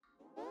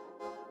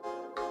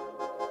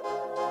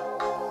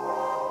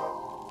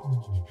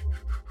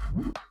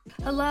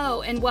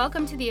Hello, and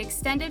welcome to the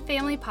Extended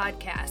Family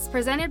Podcast,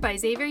 presented by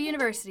Xavier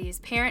University's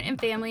Parent and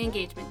Family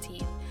Engagement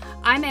Team.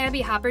 I'm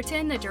Abby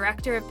Hopperton, the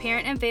Director of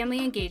Parent and Family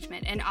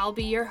Engagement, and I'll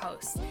be your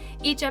host.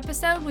 Each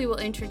episode, we will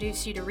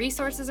introduce you to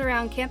resources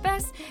around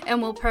campus,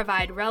 and we'll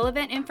provide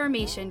relevant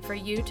information for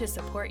you to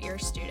support your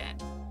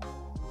student.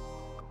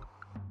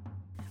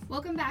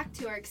 Welcome back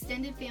to our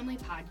Extended Family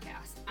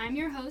Podcast. I'm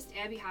your host,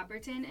 Abby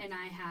Hopperton, and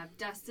I have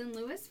Dustin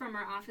Lewis from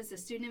our Office of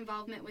Student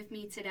Involvement with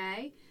me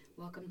today.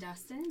 Welcome,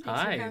 Dustin.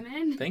 Thanks for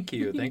coming. Thank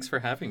you. Thanks for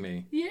having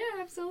me. Yeah,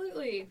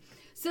 absolutely.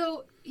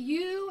 So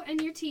you and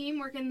your team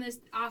work in the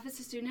Office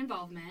of Student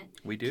Involvement.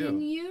 We do.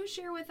 Can you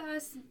share with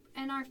us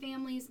and our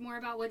families more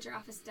about what your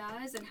office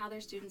does and how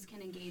their students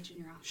can engage in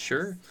your office?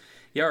 Sure.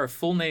 Yeah, our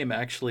full name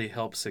actually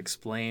helps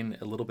explain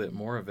a little bit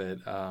more of it.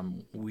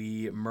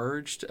 We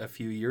merged a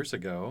few years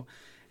ago,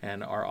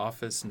 and our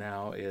office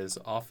now is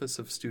Office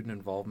of Student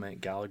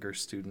Involvement, Gallagher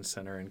Student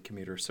Center, and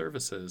Commuter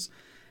Services.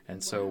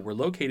 And so we're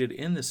located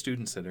in the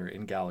Student Center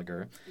in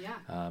Gallagher,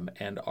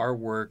 and our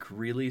work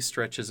really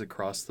stretches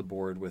across the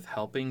board with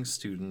helping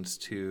students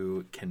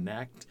to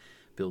connect,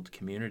 build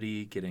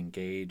community, get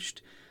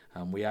engaged.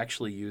 We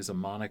actually use a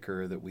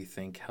moniker that we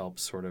think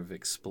helps sort of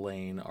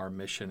explain our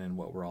mission and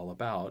what we're all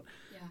about.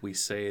 Yeah. We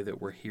say that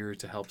we're here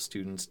to help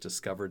students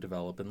discover,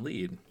 develop, and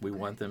lead. We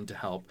want them to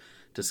help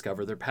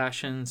discover their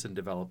passions and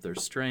develop their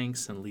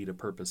strengths and lead a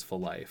purposeful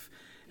life.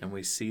 And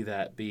we see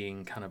that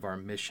being kind of our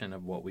mission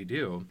of what we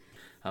do.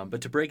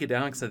 But to break it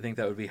down, because I think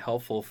that would be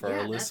helpful for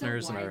our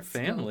listeners and our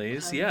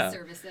families.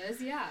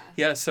 Services,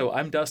 Yeah, so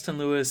I'm Dustin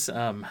Lewis.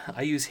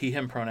 I use he,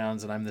 him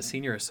pronouns, and I'm the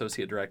Senior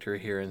Associate Director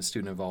here in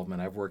Student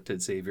Involvement. I've worked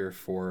at Xavier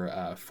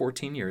for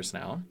 14 years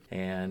now.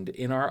 And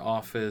in our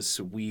office,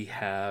 we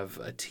have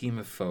a team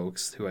of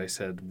folks who I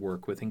said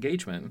work with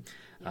engagement.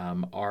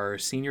 Our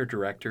Senior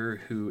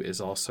Director, who is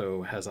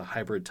also has a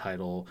hybrid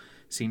title,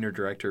 Senior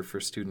Director for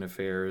Student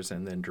Affairs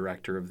and then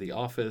Director of the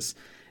Office,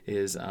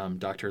 is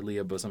Dr.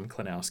 Leah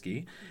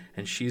Bosom-Klanowski,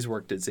 and she's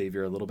worked at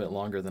Xavier a little bit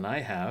longer than I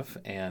have,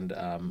 and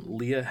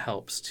Leah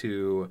helps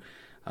to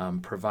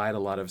provide a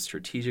lot of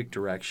strategic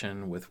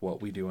direction with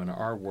what we do in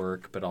our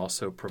work, but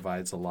also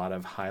provides a lot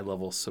of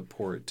high-level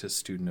support to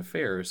Student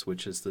Affairs,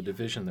 which is the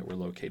division that we're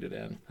located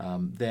in.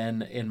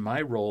 Then in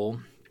my role,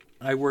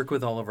 I work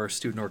with all of our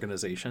student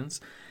organizations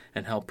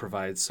and help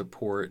provide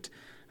support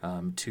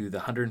to the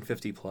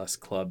 150-plus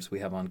clubs we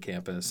have on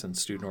campus and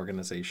student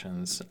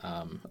organizations,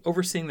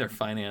 overseeing their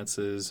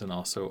finances and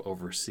also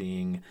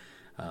overseeing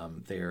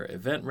their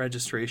event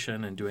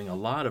registration and doing a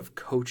lot of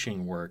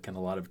coaching work and a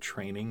lot of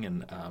training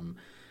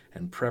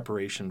and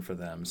preparation for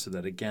them so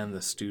that, again,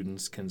 the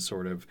students can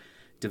sort of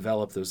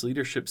develop those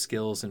leadership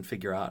skills and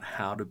figure out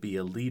how to be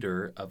a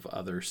leader of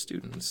other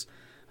students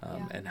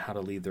and how to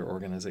lead their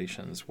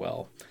organizations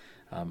well.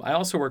 I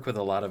also work with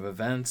a lot of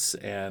events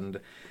and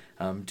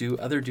do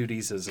other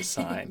duties as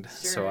assigned.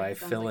 So I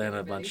fill in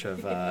a bunch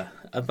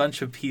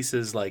of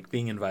pieces like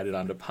being invited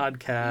onto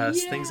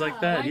podcasts, things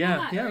like that.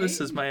 Right? This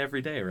is my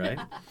everyday, right?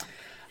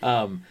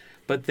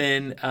 But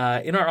then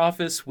in our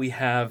office, we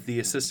have the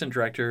Assistant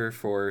Director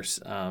for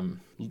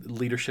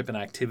Leadership and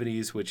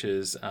Activities, which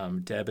is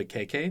Deb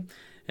Akeke.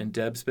 And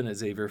Deb's been at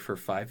Xavier for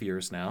 5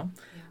 years now.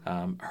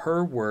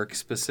 Her work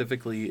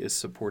specifically is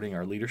supporting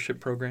our leadership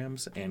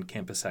programs and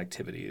campus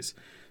activities.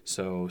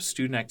 So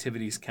Student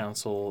Activities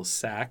Council,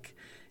 SAC,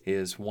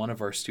 is one of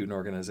our student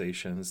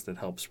organizations that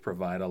helps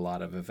provide a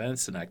lot of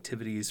events and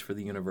activities for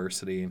the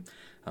university.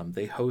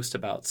 They host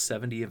about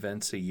 70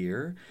 events a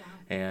year,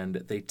 and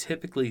they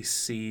typically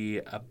see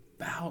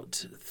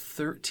about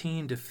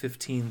 13 to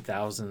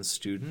 15,000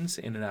 students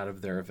in and out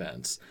of their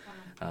events.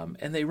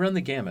 And they run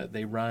the gamut.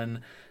 They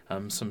run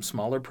some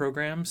smaller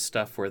programs,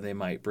 stuff where they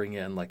might bring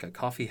in like a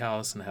coffee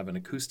house and have an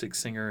acoustic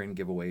singer and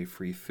give away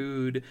free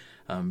food.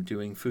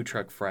 Doing Food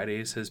Truck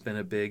Fridays has been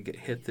a big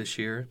hit this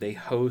year. They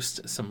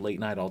host some late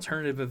night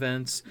alternative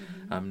events,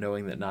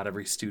 knowing that not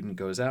every student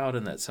goes out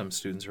and that some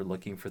students are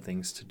looking for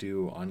things to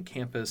do on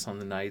campus on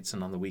the nights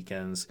and on the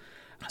weekends.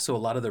 So a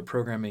lot of their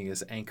programming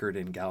is anchored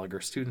in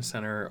Gallagher Student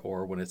Center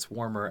or when it's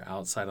warmer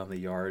outside on the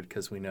yard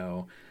because we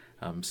know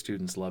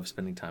students love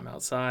spending time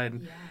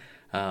outside.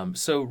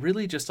 So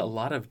really just a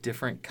lot of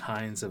different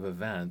kinds of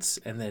events.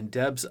 And then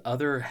Deb's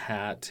other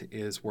hat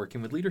is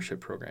working with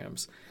leadership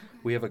programs.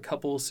 We have a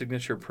couple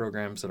signature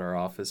programs that our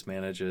office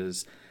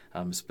manages.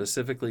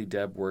 Specifically,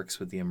 Deb works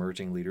with the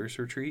Emerging Leaders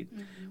Retreat,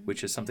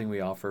 which is something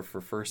we offer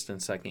for first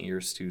and second year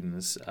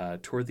students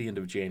toward the end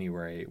of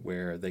January,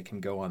 where they can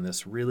go on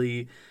this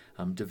really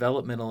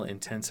developmental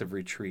intensive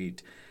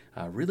retreat,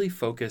 really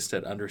focused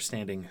at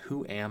understanding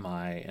who am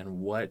I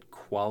and what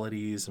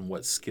qualities and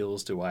what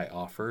skills do I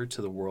offer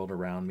to the world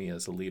around me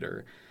as a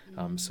leader.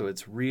 So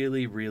it's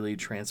really, really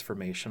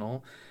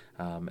transformational.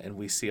 And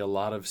we see a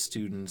lot of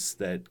students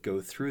that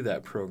go through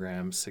that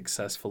program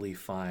successfully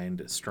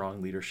find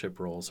strong leadership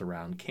roles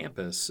around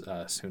campus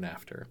soon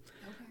after.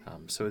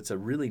 So it's a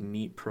really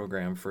neat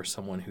program for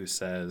someone who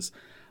says,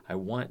 I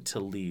want to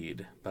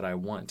lead, but I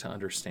want to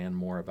understand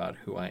more about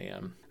who I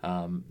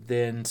am.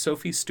 Then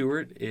Sophie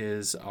Stewart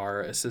is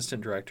our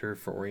Assistant Director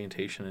for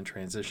Orientation and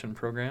Transition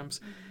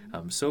Programs.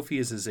 Sophie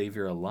is a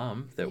Xavier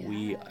alum that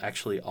we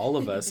actually, all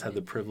of us, had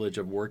the privilege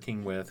of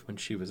working with when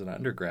she was an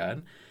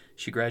undergrad.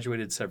 She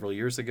graduated several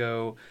years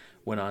ago,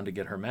 went on to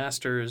get her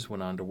master's,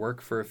 went on to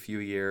work for a few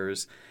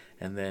years,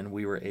 and then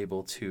we were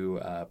able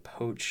to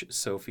poach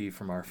Sophie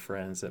from our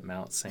friends at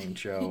Mount St.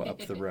 Joe up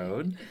the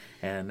road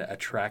and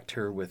attract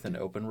her with an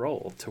open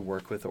role to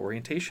work with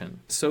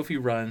orientation. Sophie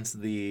runs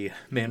the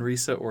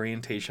Manresa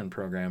orientation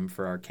program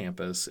for our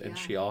campus, and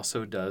she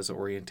also does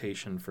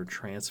orientation for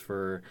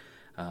transfer,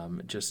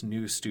 just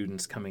new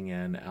students coming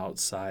in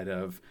outside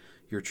of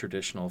your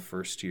traditional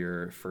first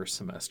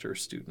semester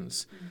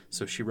students.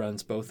 So she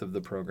runs both of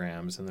the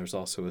programs, and there's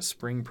also a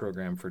spring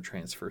program for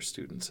transfer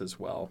students as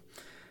well.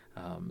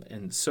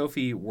 And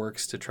Sophie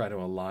works to try to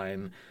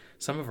align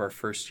some of our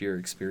first year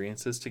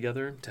experiences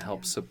together to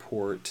help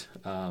support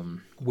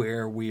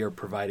where we are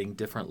providing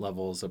different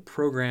levels of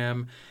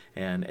program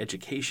and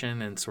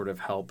education, and sort of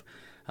help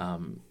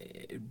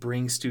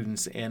bring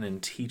students in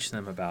and teach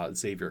them about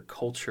Xavier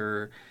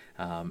culture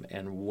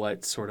and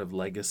what sort of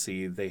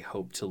legacy they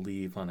hope to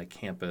leave on a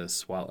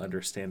campus while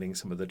understanding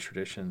some of the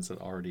traditions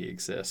that already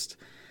exist.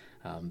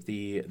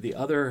 The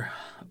other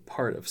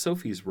part of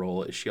Sophie's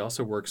role is she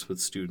also works with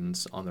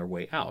students on their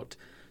way out.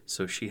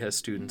 So she has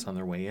students on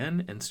their way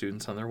in and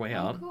students on their way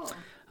out. Cool.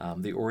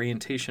 The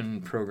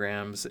orientation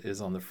programs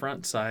is on the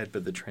front side,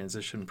 but the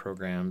transition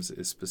programs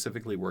is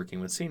specifically working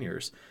with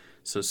seniors.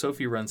 So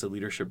Sophie runs a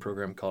leadership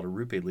program called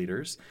Arupe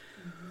Leaders,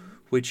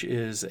 which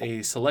is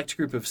a select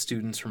group of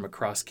students from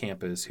across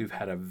campus who've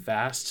had a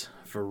vast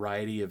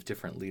variety of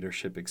different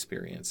leadership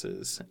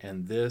experiences.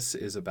 And this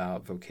is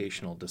about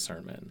vocational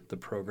discernment. The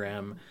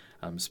program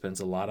spends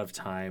a lot of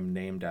time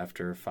named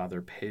after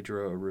Father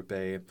Pedro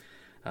Arupe,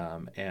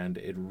 and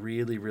it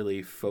really,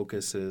 really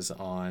focuses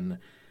on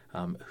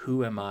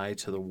who am I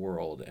to the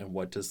world, and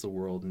what does the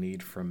world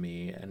need from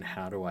me, and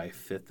how do I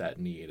fit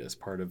that need as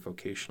part of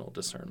vocational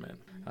discernment.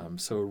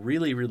 So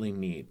really, really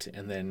neat.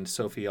 And then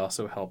Sophie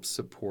also helps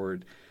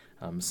support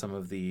some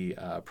of the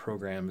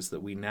programs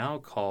that we now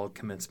call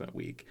Commencement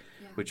Week,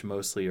 which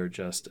mostly are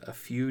just a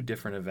few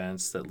different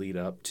events that lead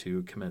up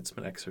to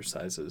commencement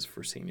exercises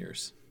for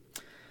seniors.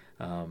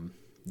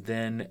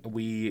 Then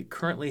we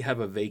currently have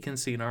a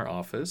vacancy in our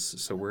office,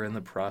 so we're in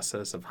the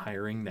process of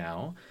hiring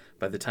now.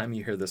 By the time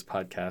you hear this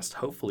podcast,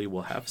 hopefully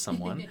we'll have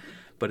someone,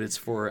 but it's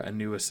for a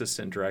new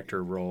assistant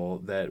director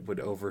role that would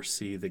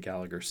oversee the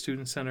Gallagher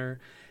Student Center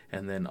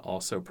and then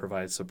also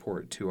provide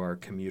support to our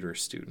commuter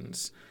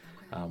students,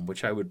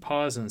 which I would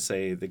pause and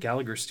say the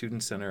Gallagher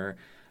Student Center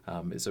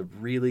is a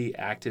really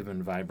active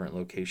and vibrant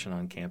location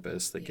on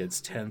campus that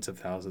gets tens of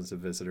thousands of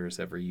visitors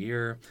every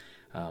year.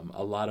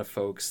 A lot of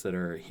folks that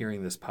are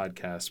hearing this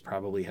podcast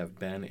probably have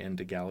been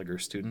into Gallagher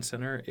Student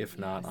Center, if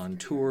not on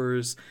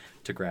tours,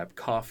 to grab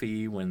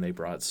coffee when they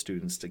brought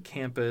students to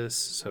campus,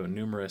 so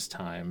numerous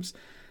times.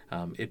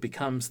 It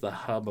becomes the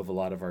hub of a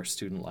lot of our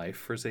student life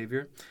for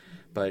Xavier.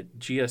 But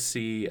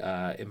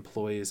GSC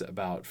employs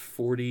about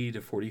 40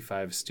 to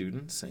 45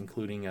 students,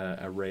 including an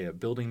array of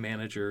building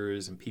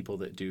managers and people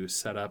that do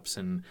setups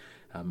and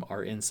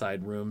our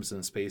inside rooms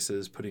and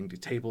spaces, putting the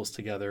tables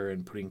together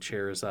and putting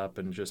chairs up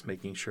and just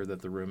making sure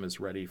that the room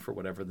is ready for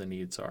whatever the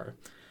needs are.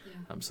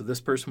 So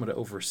this person would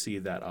oversee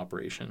that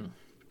operation.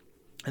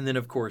 And then,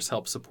 of course,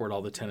 help support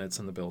all the tenants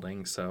in the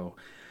building. So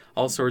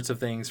all sorts of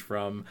things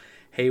from,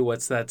 hey,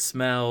 what's that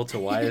smell, to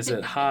why is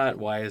it hot,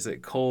 why is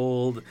it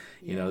cold,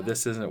 you know,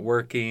 this isn't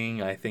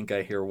working, I think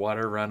I hear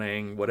water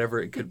running,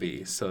 whatever it could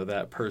be. So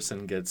that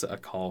person gets a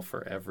call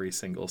for every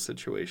single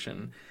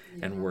situation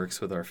and works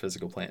with our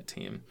physical plant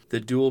team. The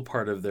dual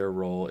part of their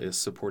role is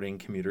supporting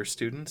commuter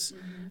students,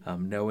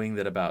 knowing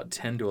that about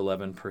 10 to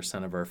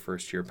 11% of our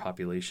first year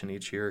population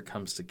each year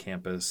comes to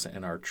campus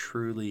and are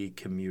truly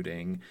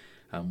commuting,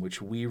 which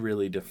we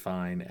really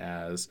define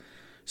as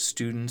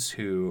students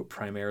who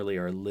primarily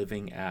are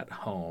living at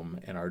home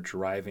and are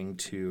driving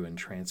to and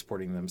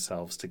transporting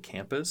themselves to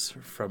campus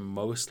from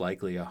most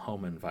likely a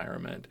home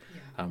environment,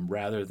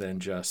 rather than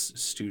just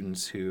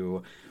students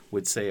who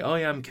would say, oh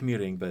yeah, I'm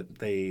commuting, but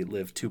they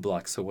live 2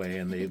 blocks away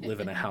and they live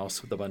in a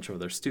house with a bunch of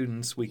other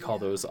students. We call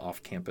those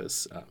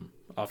off-campus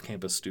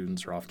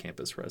students or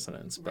off-campus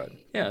residents. But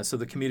yeah, so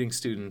the commuting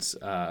students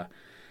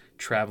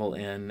travel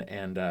in,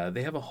 and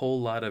they have a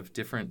whole lot of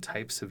different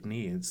types of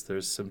needs.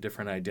 There's some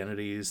different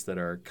identities that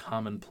are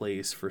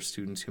commonplace for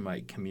students who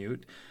might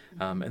commute.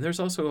 And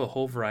there's also a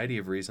whole variety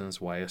of reasons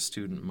why a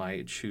student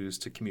might choose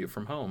to commute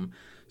from home.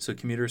 So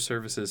Commuter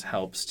Services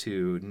helps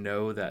to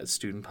know that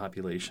student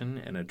population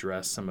and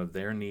address some of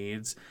their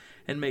needs,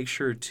 and make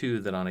sure, too,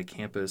 that on a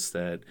campus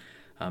that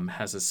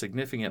has a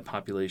significant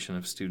population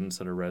of students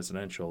that are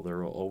residential,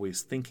 they're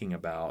always thinking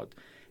about,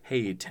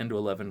 hey, 10 to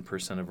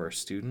 11% of our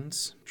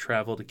students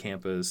travel to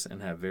campus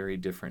and have very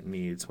different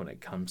needs when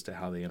it comes to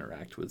how they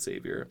interact with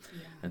Xavier.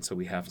 And so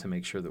we have to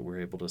make sure that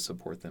we're able to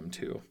support them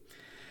too.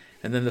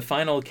 And then the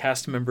final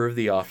cast member of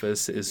the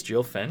office is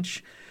Jill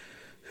Finch,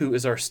 who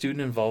is our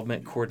student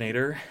involvement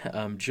coordinator.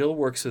 Jill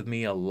works with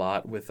me a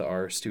lot with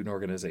our student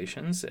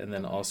organizations and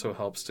then also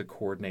helps to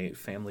coordinate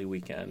Family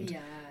Weekend.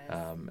 Yes.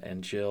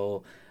 And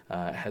Jill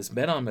has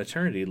been on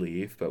maternity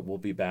leave, but will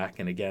be back.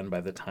 And again,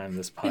 by the time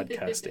this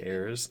podcast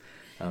airs,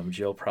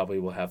 Jill probably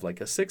will have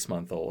like a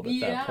 6-month-old at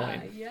that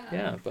point.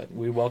 Yeah, but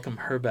we welcome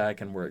her back,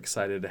 and we're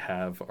excited to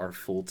have our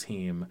full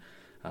team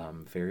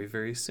very,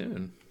 very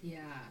soon.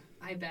 Yeah,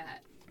 I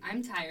bet.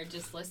 I'm tired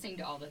just listening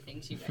to all the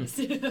things you guys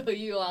do,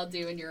 you all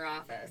do in your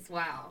office.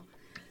 Wow.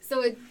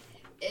 So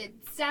it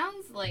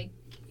sounds like,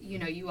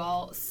 you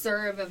all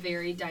serve a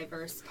very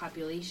diverse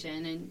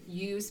population, and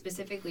you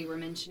specifically were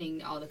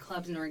mentioning all the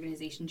clubs and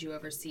organizations you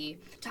oversee.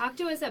 Talk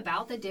to us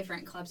about the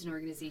different clubs and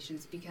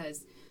organizations,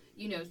 because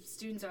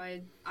students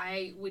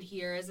I would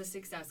hear as a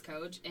success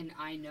coach, and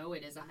I know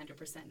it is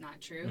 100% not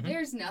true. Mm-hmm.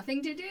 There's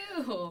nothing to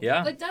do.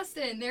 Yeah. But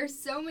Dustin, there's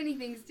so many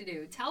things to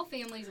do. Tell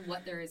families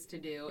what there is to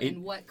do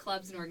and what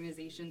clubs and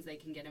organizations they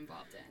can get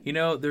involved in.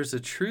 There's a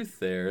truth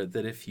there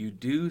that if you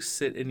do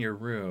sit in your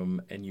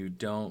room and you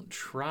don't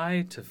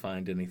try to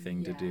find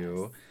anything to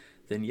do,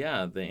 then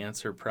the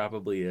answer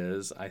probably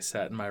is, I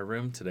sat in my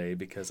room today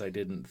because I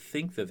didn't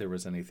think that there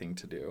was anything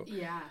to do.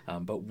 Yeah.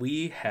 But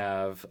we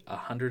have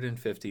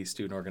 150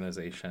 student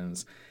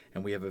organizations,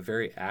 and we have a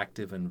very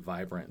active and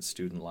vibrant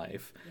student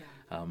life.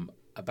 Yeah.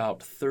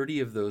 About 30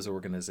 of those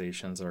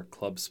organizations are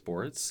club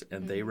sports,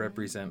 and they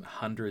represent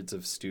hundreds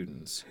of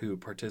students who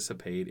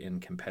participate in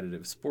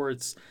competitive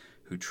sports,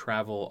 who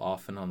travel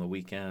often on the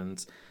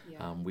weekends.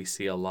 Yeah. We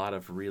see a lot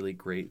of really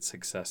great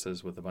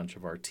successes with a bunch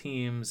of our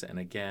teams, and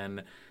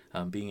again,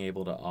 being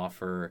able to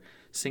offer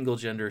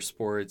single-gender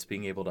sports,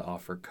 being able to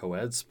offer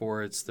co-ed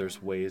sports.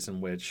 There's ways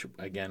in which,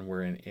 again,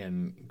 we're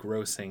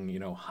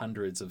engrossing,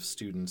 hundreds of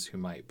students who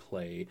might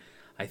play.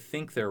 I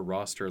think their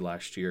roster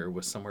last year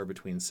was somewhere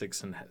between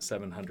 600 and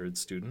 700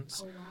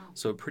 students. Oh, wow.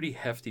 So a pretty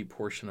hefty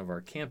portion of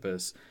our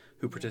campus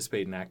who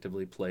participate and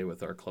actively play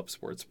with our club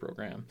sports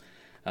program.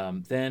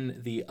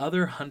 Then the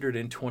other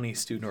 120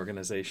 student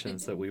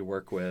organizations that we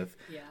work with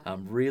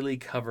really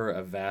cover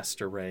a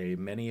vast array.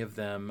 Many of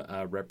them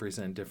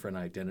represent different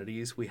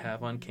identities we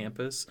have on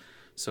campus.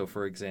 So,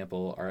 for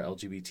example, our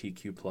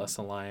LGBTQ Plus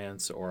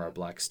Alliance or our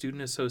Black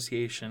Student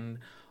Association,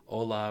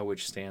 HOLA,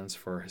 which stands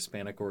for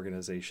Hispanic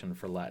Organization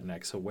for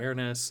Latinx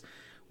Awareness.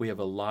 We have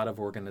a lot of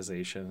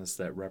organizations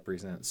that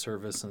represent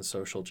service and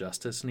social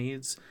justice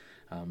needs.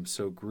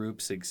 So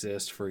groups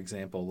exist, for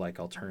example, like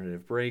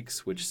Alternative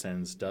Breaks, which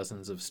sends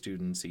dozens of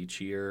students each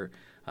year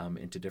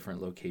into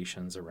different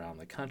locations around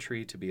the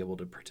country to be able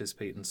to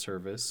participate in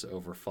service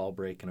over fall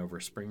break and over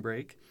spring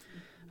break.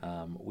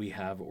 We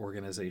have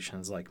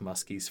organizations like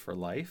Muskies for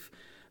Life,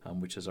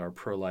 which is our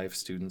pro-life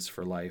Students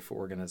for Life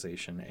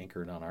organization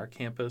anchored on our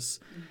campus.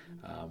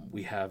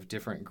 We have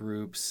different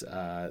groups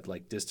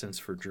like Distance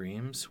for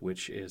Dreams,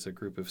 which is a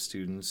group of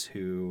students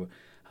who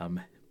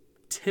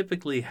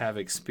typically have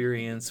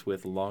experience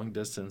with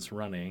long-distance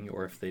running,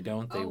 or if they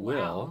don't, they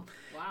will.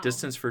 Wow.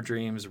 Distance for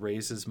Dreams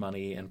raises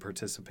money and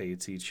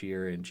participates each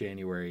year in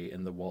January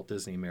in the Walt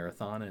Disney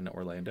Marathon in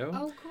Orlando.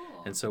 Oh,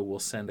 cool. And so we'll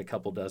send a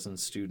couple dozen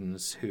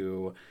students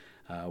who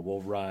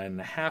will run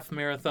half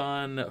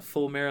marathon,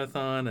 full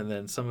marathon, and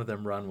then some of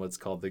them run what's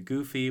called the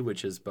Goofy,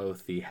 which is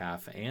both the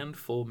half and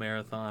full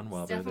marathon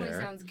while they're there.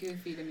 Definitely sounds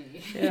goofy to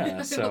me.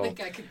 Yeah, so I don't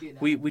think I could do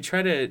that. We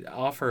try to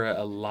offer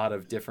a lot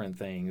of different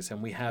things,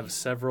 and we have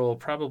several,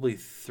 probably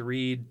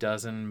 3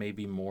 dozen,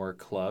 maybe more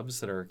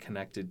clubs that are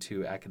connected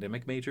to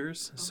academic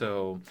majors. Okay.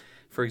 So,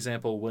 for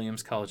example,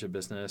 Williams College of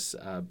Business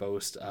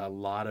boasts a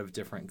lot of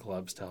different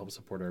clubs to help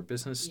support our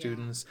business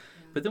students.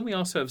 But then we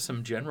also have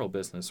some general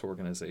business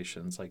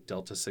organizations like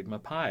Delta Sigma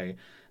Pi,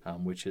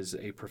 which is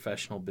a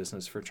professional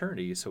business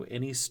fraternity. So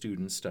any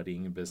student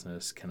studying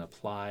business can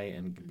apply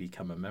and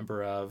become a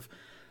member of.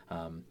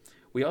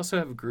 We also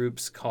have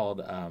groups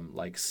called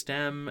like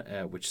STEM,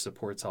 which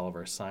supports all of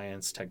our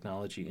science,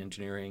 technology,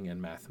 engineering,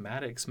 and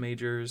mathematics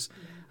majors.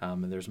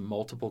 And there's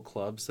multiple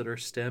clubs that are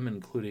STEM,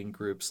 including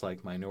groups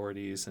like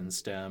Minorities in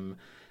STEM.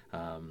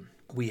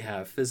 We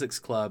have Physics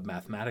Club,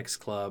 Mathematics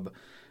Club.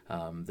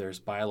 There's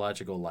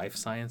Biological Life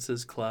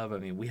Sciences Club. I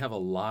mean, we have a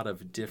lot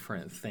of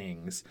different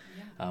things.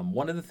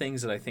 One of the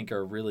things that I think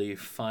are really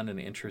fun and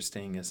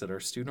interesting is that our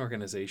student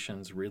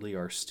organizations really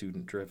are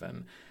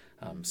student-driven.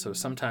 So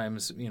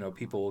sometimes,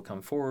 people will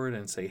come forward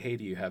and say, hey,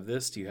 do you have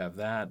this? Do you have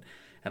that?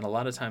 And a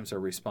lot of times our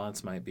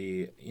response might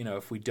be,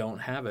 if we don't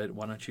have it,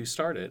 why don't you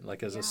start it?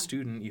 Like as a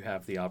student, you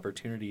have the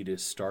opportunity to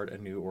start a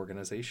new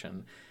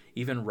organization.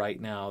 Even right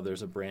now,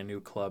 there's a brand new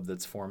club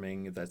that's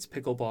forming. That's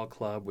Pickleball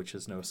Club, which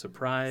is no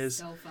surprise.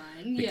 So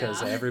fun,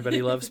 because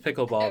everybody loves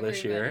pickleball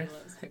this year.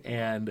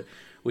 And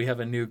we have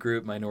a new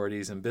group,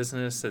 Minorities in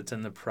Business, that's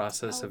in the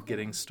process of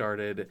getting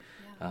started.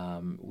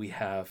 We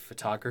have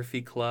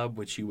Photography Club,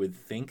 which you would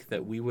think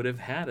that we would have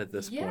had at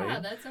this point. Yeah,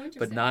 that's so interesting.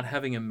 But not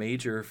having a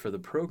major for the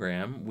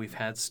program, we've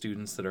had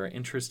students that are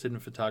interested in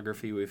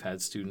photography. We've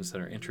had students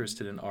that are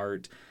interested in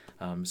art.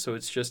 So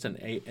it's just an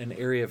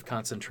area of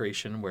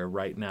concentration where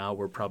right now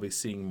we're probably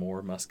seeing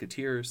more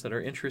musketeers that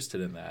are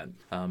interested in that.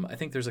 I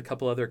think there's a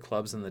couple other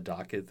clubs in the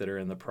docket that are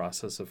in the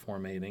process of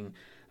forming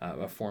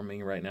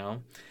right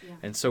now. Yeah.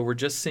 And so we're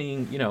just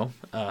seeing,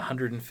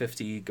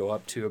 150 go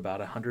up to about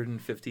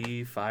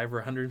 155 or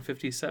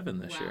 157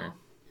 this year.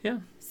 Yeah.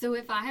 So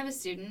if I have a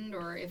student,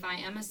 or if I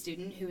am a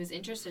student who is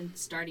interested in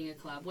starting a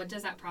club, what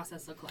does that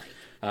process look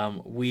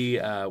like?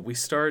 We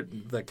start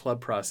the club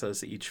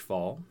process each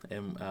fall,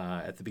 and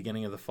at the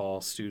beginning of the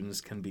fall, students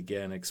can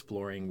begin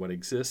exploring what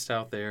exists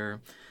out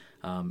there.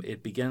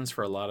 It begins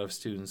for a lot of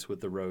students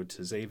with the road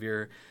to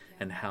Xavier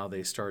and how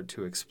they start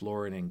to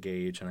explore and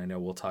engage. And I know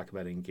we'll talk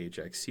about Engage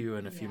XU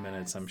in a few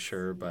minutes, I'm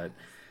sure, but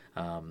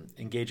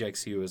Engage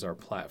XU is our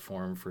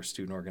platform for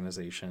student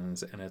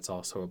organizations, and it's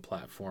also a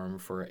platform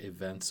for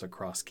events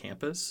across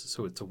campus.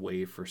 So it's a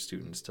way for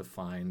students to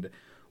find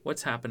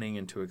what's happening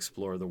and to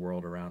explore the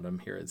world around them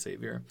here at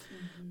Xavier.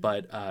 Mm-hmm.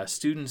 But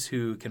students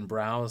who can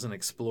browse and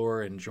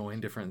explore and join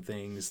different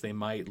things, they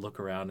might look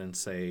around and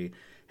say,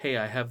 hey,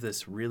 I have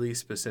this really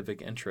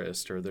specific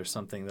interest, or there's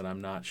something that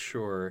I'm not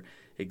sure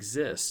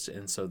exists.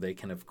 And so they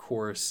can, of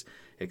course,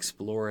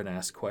 explore and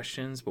ask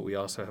questions, but we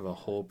also have a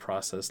whole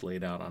process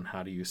laid out on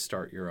how do you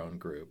start your own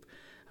group.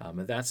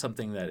 And that's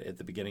something that at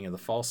the beginning of the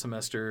fall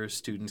semester,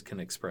 students can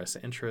express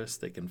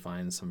interest. They can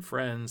find some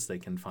friends. They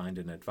can find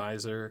an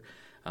advisor.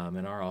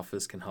 And our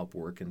office can help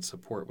work and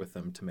support with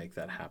them to make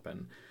that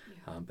happen.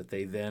 Yeah. But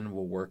they then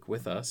will work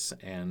with us,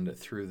 and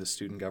through the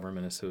Student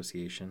Government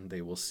Association,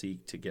 they will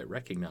seek to get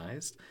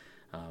recognized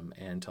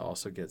and to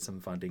also get some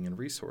funding and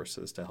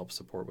resources to help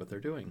support what they're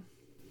doing.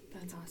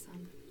 That's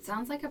awesome.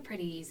 Sounds like a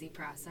pretty easy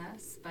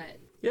process, but...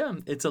 Yeah,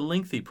 it's a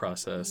lengthy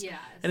process. Yes.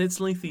 And it's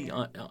lengthy.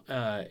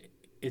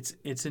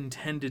 It's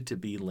intended to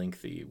be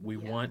lengthy. We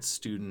want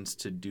students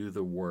to do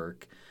the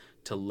work,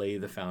 to lay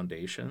the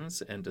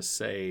foundations, and to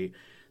say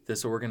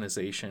this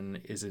organization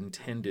is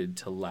intended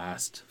to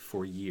last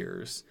for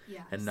years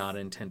and not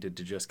intended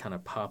to just kind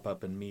of pop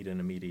up and meet an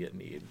immediate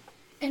need.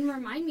 And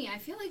remind me, I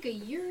feel like a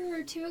year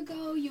or two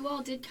ago, you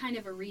all did kind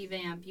of a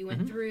revamp. You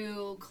went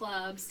through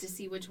clubs to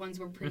see which ones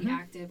were pretty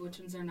active, which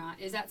ones are not.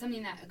 Is that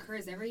something that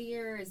occurs every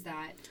year? Is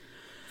that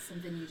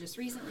something you just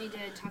recently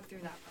did? Talk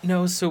through that.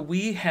 No, so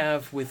we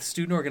have, with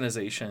student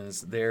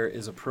organizations, there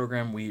is a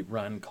program we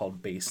run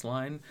called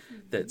Baseline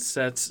that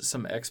sets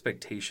some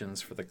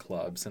expectations for the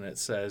clubs. And it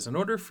says, in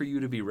order for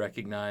you to be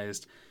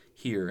recognized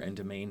here and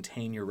to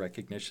maintain your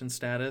recognition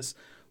status,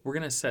 we're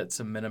going to set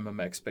some minimum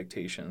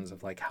expectations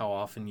of like how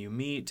often you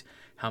meet,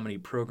 how many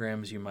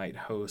programs you might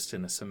host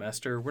in a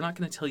semester. We're not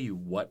going to tell you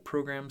what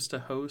programs to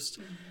host.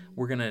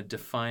 We're going to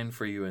define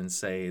for you and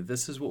say,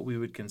 this is what we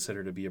would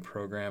consider to be a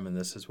program, and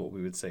this is what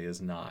we would say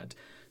is not.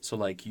 So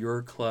like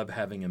your club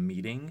having a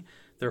meeting,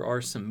 there are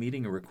some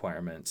meeting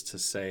requirements to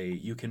say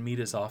you can meet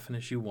as often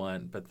as you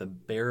want, but the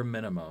bare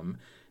minimum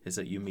is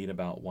that you meet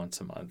about once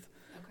a month.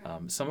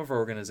 Some of our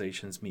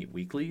organizations meet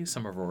weekly.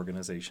 Some of our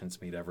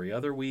organizations meet every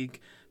other week.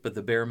 But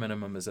the bare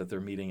minimum is that they're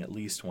meeting at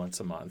least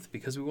once a month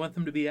because we want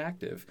them to be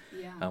active.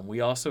 Yeah.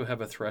 We also have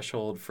a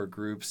threshold for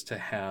groups to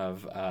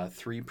have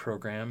 3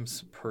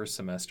 programs per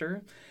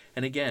semester.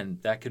 And again,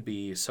 that could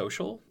be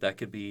social. That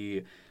could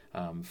be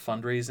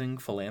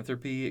fundraising,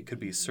 philanthropy. It could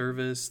be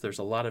service. There's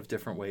a lot of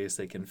different ways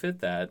they can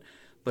fit that.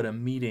 But a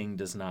meeting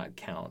does not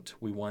count.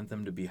 We want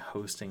them to be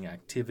hosting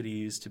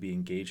activities, to be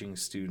engaging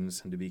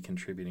students, and to be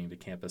contributing to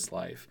campus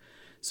life.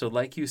 So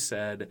like you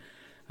said,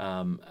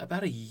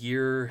 about a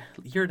year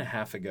and a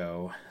half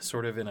ago,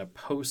 sort of in a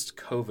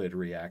post-COVID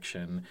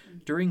reaction,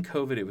 during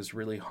COVID, it was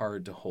really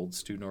hard to hold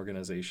student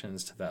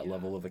organizations to that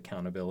level of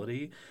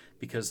accountability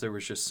because there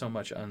was just so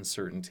much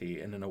uncertainty.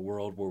 And in a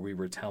world where we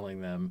were telling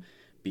them,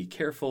 be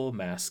careful,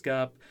 mask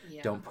up,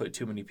 don't put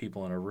too many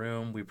people in a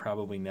room. We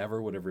probably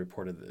never would have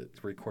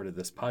recorded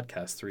this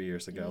podcast 3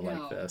 years ago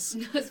like this.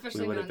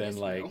 Especially we would have been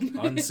like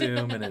on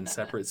Zoom and in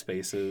separate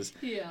spaces.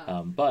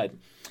 Yeah. But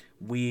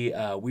we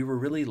were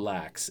really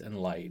lax and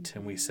light,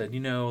 and we said,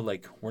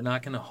 we're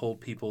not going to hold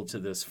people to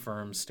this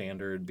firm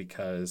standard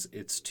because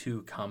it's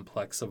too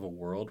complex of a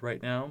world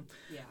right now.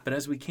 Yeah. But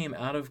as we came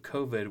out of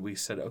COVID, we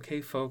said,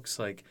 okay, folks,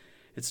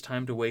 it's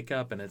time to wake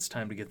up, and it's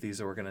time to get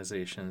these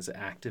organizations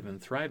active and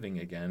thriving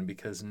again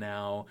because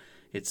now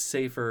it's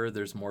safer.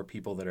 There's more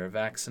people that are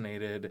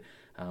vaccinated.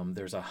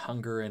 There's a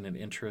hunger and an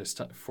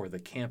interest for the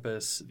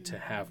campus to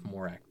have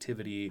more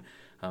activity.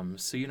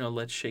 So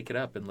let's shake it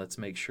up and let's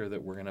make sure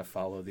that we're going to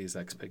follow these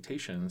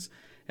expectations.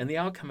 And the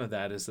outcome of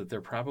that is that there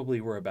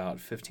probably were about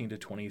 15 to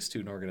 20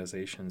 student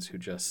organizations who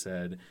just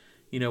said,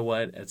 you know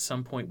what, at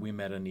some point we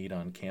met a need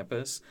on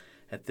campus.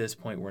 At this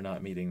point, we're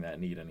not meeting that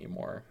need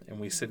anymore. And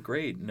we said,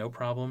 great, no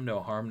problem,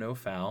 no harm, no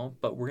foul,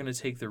 but we're going to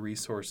take the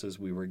resources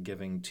we were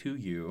giving to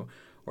you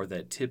or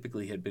that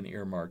typically had been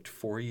earmarked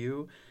for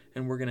you,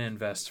 and we're going to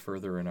invest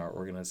further in our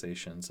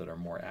organizations that are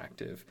more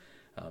active.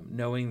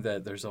 Knowing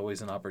that there's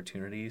always an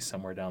opportunity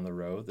somewhere down the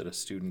road that a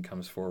student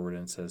comes forward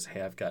and says,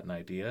 hey, I've got an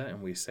idea,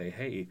 and we say,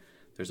 hey,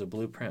 there's a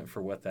blueprint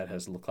for what that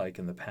has looked like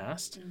in the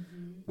past.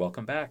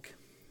 Welcome back.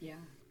 Yeah.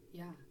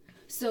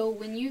 So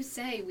when you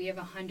say we have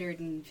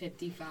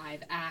 155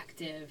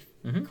 active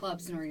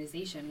clubs and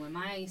organization, when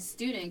my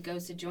student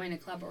goes to join a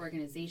club or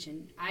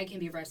organization, I can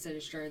be rested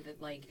assured that,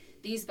 like,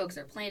 these folks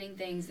are planning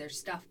things, there's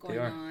stuff going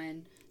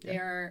on. Yeah.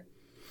 They're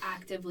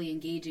actively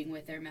engaging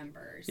with their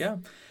members. Yeah.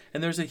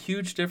 And there's a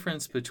huge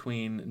difference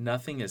between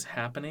nothing is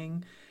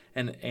happening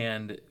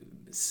and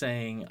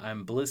saying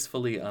I'm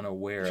blissfully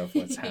unaware of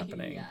what's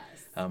happening. Yes.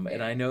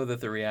 And I know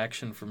that the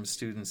reaction from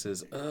students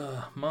is,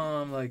 ugh,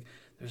 Mom, like,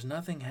 there's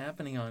nothing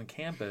happening on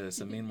campus.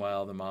 And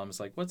meanwhile, the mom's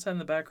like, what's that in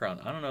the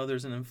background? I don't know.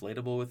 There's an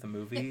inflatable with a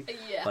movie.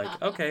 Yeah.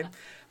 Like, okay.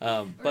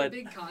 Or a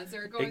big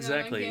concert going on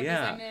campus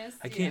I missed.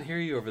 I can't hear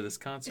you over this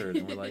concert.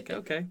 And we're like,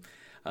 okay.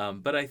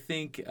 But I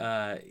think,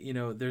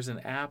 there's an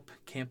app,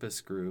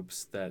 Campus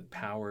Groups, that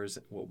powers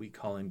what we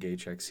call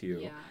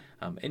EngageXU.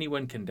 Yeah.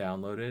 Anyone can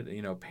download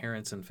it.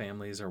 Parents and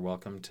families are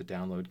welcome to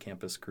download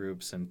Campus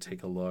Groups and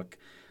take a look.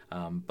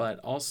 But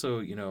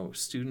also,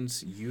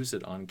 students use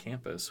it on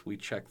campus. We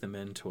check them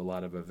into a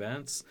lot of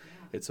events. Yeah.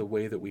 It's a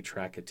way that we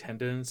track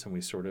attendance and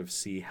we sort of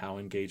see how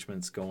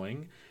engagement's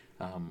going.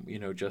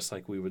 Just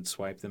like we would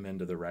swipe them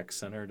into the rec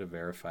center to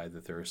verify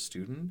that they're a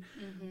student,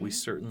 we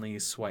certainly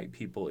swipe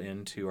people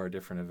into our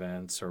different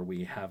events, or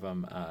we have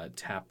them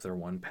tap their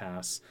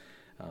OnePass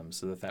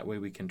so that way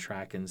we can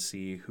track and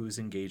see who's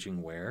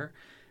engaging where.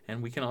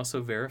 And we can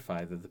also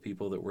verify that the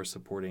people that we're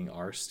supporting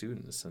are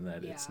students and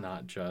that it's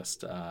not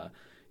just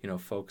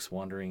folks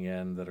wandering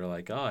in that are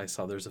like, oh, I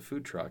saw there's a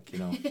food truck,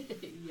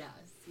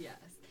 Yes.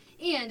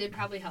 And it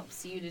probably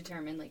helps you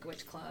determine, like,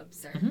 which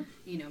clubs are,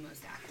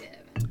 most active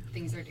and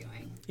things they're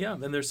doing. Yeah,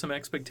 and there's some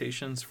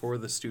expectations for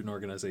the student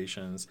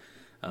organizations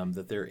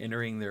that they're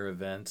entering their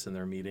events and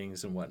their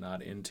meetings and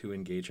whatnot into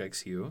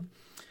EngageXU.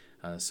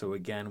 So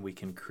again, we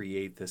can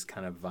create this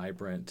kind of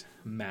vibrant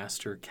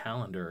master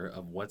calendar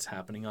of what's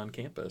happening on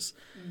campus.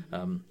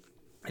 And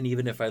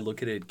even if I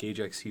look at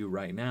EngageXU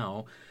right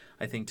now,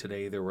 I think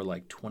today there were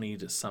like 20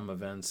 to some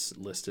events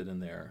listed in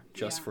there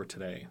just for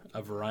today,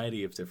 a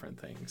variety of different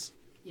things.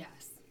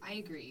 Yes, I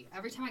agree.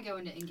 Every time I go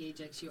into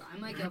EngageXU,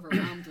 I'm like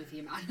overwhelmed with the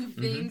amount of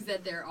things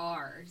that there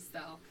are. So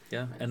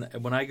yeah, and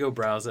when I go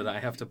browse it, I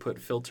have to put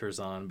filters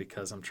on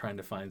because I'm trying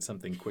to find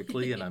something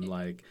quickly, and I'm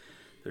like,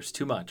 there's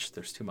too much.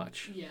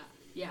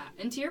 Yeah.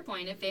 And to your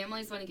point, if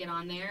families want to get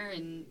on there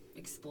and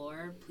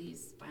explore,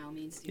 please, by all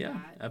means, do that. Yeah,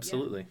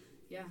 absolutely.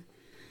 Yeah.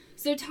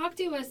 So talk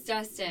to us,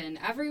 Dustin.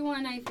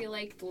 Everyone, I feel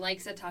like,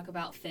 likes to talk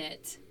about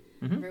fit.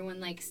 Everyone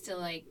likes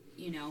to,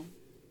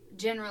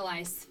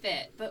 generalize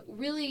fit, but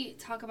really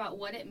talk about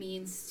what it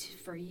means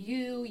for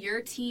you, your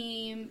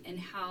team, and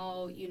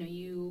how,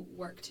 you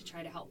work to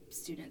try to help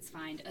students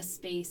find a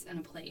space and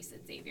a place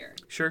at Xavier.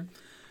 Sure.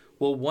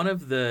 Well, one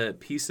of the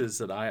pieces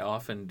that I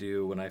often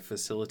do when I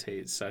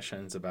facilitate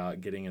sessions about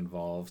getting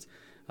involved,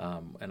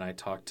 and I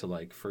talk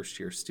to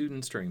first-year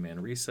students during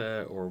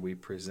Manresa, or we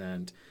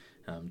present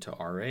to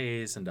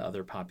RAs and to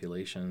other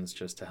populations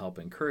just to help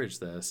encourage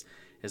this,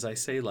 is I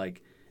say,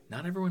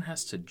 not everyone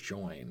has to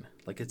join.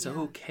 It's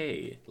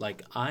okay.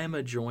 I'm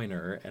a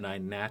joiner, and I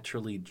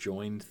naturally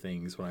joined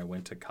things when I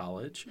went to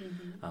college.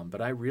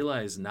 But I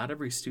realize not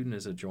every student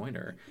is a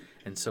joiner.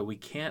 And so we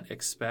can't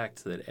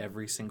expect that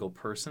every single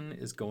person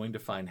is going to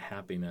find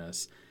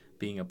happiness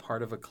being a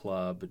part of a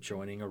club,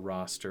 joining a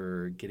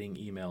roster, getting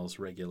emails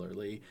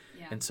regularly.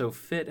 Yeah. And so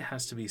fit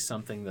has to be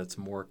something that's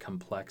more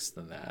complex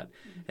than that.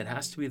 It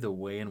has to be the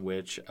way in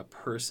which a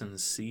person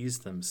sees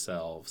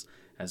themselves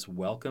as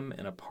welcome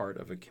and a part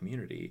of a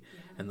community,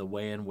 and the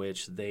way in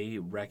which they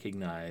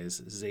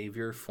recognize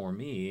Xavier, for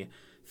me,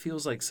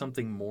 feels like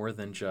something more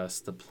than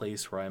just the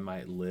place where I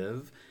might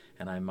live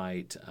and I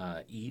might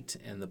eat,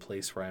 and the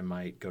place where I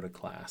might go to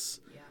class.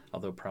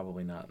 Although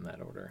probably not in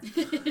that order.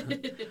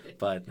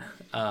 But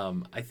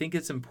I think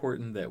it's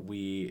important that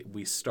we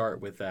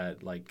start with that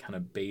kind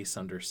of base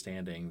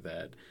understanding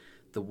that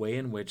the way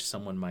in which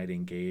someone might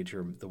engage,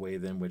 or the way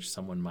in which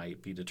someone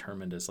might be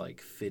determined as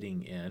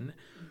fitting in,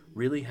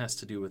 really has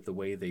to do with the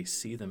way they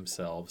see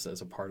themselves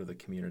as a part of the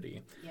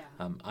community.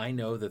 Yeah. I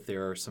know that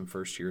there are some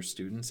first-year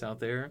students out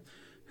there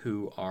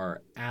who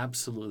are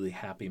absolutely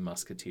happy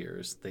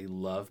Musketeers. They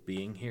love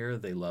being here.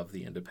 They love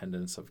the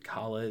independence of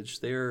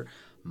college. They're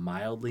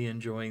mildly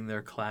enjoying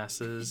their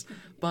classes,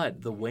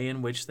 but the way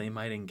in which they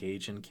might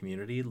engage in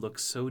community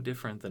looks so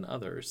different than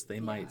others. They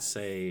might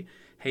say,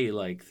 hey,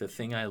 the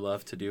thing I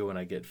love to do when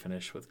I get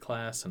finished with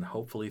class and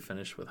hopefully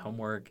finished with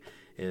homework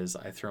is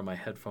I throw my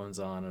headphones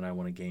on and I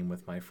want to game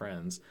with my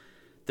friends.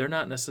 They're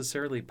not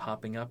necessarily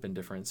popping up in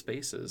different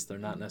spaces. They're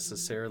not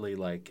necessarily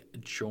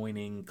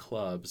joining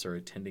clubs or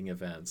attending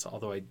events.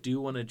 Although I do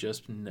want to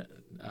just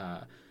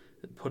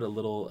put a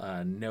little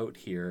note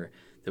here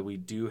that we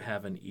do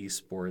have an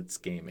esports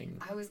gaming.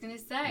 I was going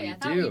to say, I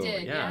thought we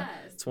did, yeah.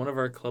 Yes. It's one of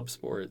our club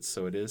sports,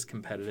 so it is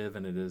competitive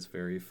and it is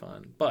very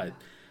fun. But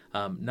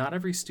not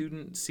every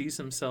student sees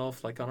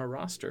himself on a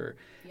roster.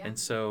 Yeah. And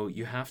so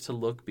you have to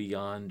look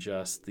beyond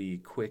just the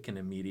quick and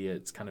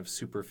immediate kind of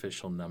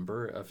superficial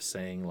number of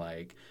saying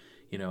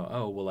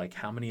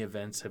how many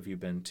events have you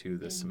been to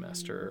this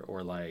semester?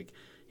 Or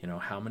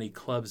How many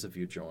clubs have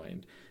you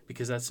joined?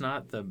 Because that's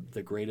not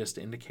the greatest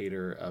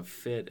indicator of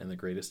fit and the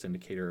greatest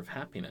indicator of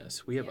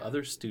happiness. We have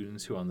other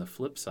students who, on the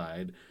flip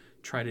side,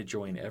 try to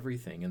join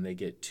everything, and they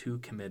get too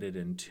committed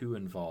and too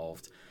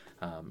involved.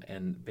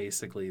 And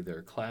basically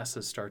their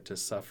classes start to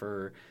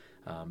suffer.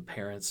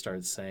 Parents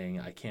start saying,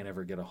 I can't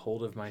ever get a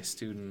hold of my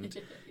student.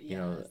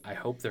 I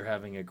hope they're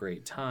having a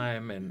great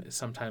time. And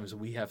sometimes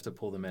we have to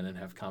pull them in and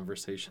have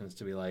conversations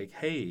to be like,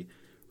 hey,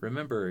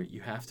 remember,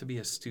 you have to be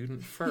a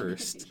student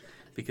first.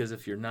 Because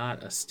if you're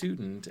not a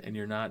student and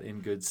you're not in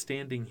good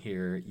standing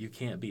here, you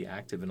can't be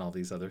active in all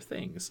these other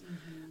things.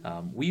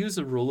 We use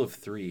the rule of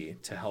 3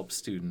 to help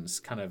students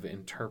kind of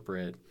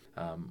interpret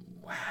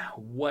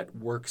what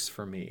works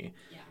for me.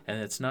 And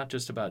it's not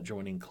just about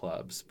joining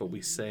clubs, but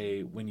we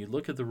say when you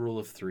look at the rule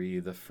of 3,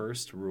 the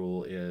first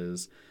rule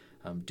is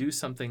do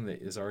something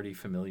that is already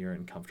familiar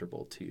and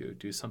comfortable to you.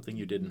 Do something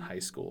you did in high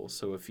school.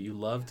 So if you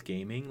loved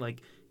gaming,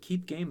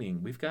 keep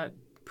gaming. We've got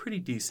pretty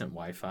decent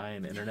Wi-Fi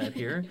and internet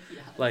here.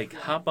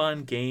 Hop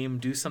on game,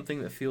 do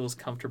something that feels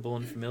comfortable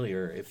and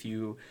familiar. If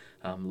you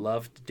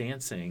loved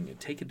dancing,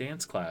 take a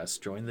dance class,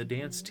 join the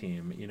dance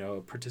team,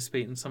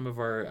 participate in some of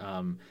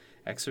our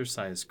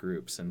exercise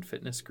groups and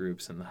fitness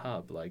groups in the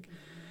hub.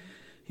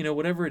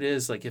 Whatever it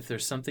is, if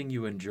there's something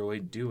you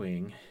enjoyed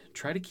doing,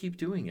 try to keep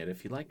doing it.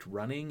 If you liked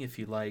running, if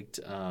you liked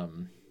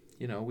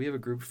we have a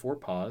group 4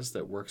 Paws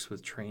that works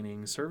with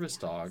training service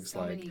dogs.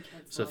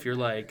 So if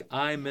you're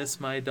I miss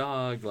my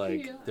dog,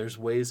 there's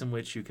ways in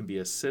which you can be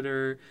a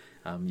sitter,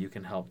 you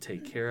can help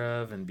take care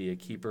of and be a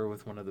keeper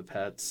with one of the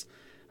pets.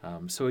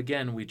 So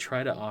again, we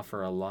try to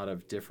offer a lot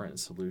of different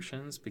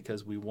solutions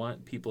because we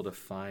want people to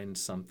find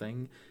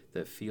something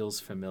that feels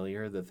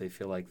familiar, that they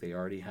feel like they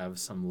already have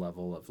some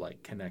level of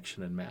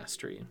connection and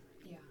mastery.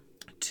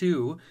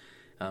 2,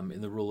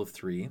 in the rule of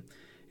 3,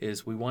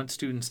 is we want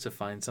students to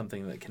find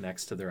something that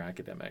connects to their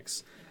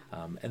academics.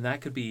 And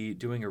that could be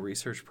doing a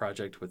research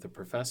project with a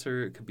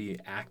professor. It could be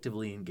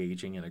actively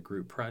engaging in a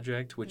group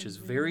project, which is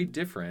very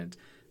different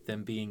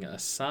than being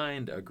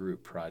assigned a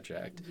group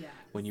project.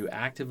 When you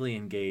actively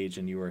engage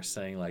and you are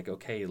saying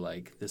okay,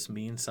 this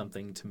means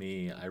something to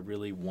me. I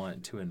really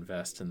want to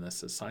invest in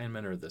this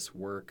assignment or this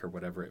work or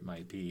whatever it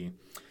might be.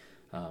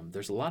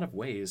 There's a lot of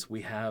ways.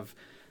 We have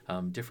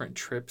different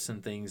trips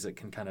and things that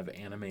can kind of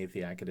animate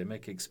the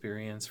academic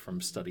experience,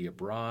 from study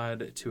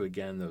abroad to,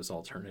 again, those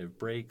alternative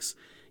breaks.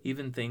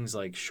 Even things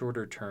like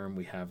shorter term,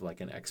 we have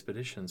an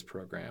expeditions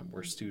program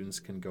where students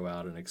can go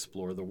out and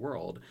explore the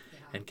world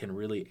and can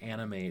really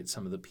animate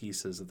some of the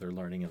pieces that they're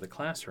learning in the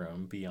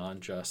classroom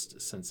beyond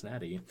just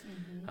Cincinnati.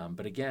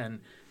 But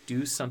again,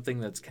 do something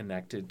that's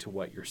connected to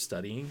what you're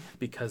studying,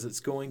 because it's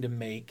going to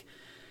make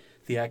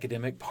the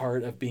academic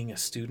part of being a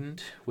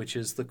student, which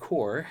is the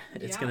core,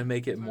 it's going to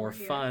make it more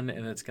fun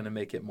and it's going to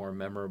make it more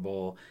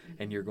memorable,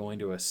 and you're going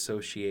to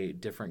associate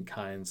different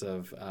kinds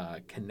of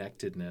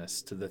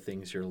connectedness to the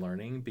things you're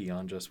learning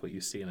beyond just what you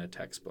see in a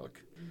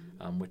textbook,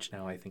 which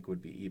now I think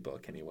would be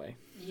ebook anyway.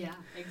 Yeah,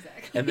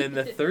 exactly. And then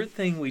the third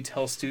thing we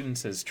tell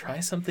students is try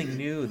something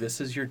new. This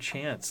is your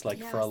chance.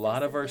 For a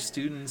lot of our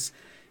students,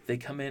 they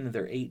come in and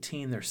they're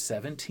 18, they're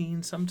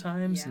 17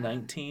 sometimes,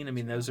 19. I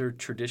mean, those are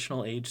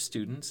traditional age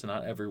students,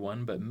 not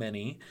everyone, but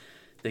many.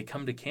 They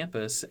come to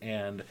campus,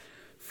 and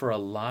for a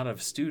lot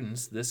of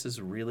students, this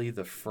is really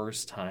the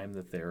first time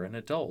that they're an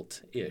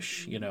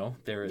adult-ish.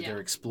 They're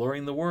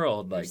exploring the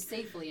world. You're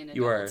safely an adult.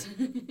 You are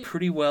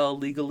pretty well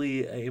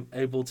legally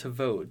able to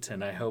vote,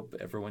 and I hope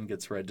everyone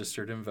gets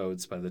registered and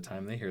votes by the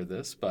time they hear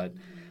this. But,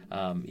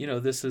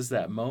 this is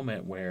that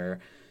moment where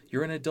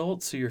you're an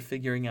adult, so you're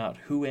figuring out,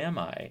 who am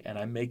I? And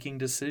I'm making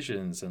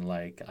decisions, and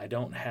I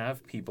don't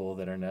have people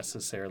that are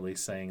necessarily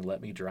saying,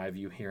 let me drive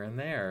you here and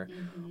there,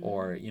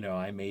 or,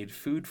 I made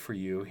food for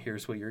you,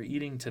 here's what you're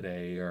eating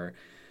today, or,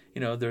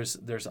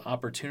 there's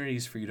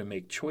opportunities for you to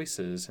make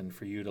choices and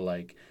for you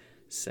to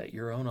set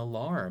your own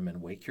alarm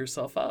and wake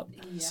yourself up.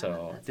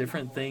 So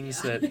different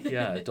things that,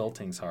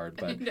 adulting's hard,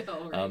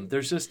 but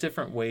there's just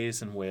different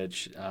ways in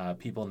which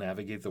people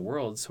navigate the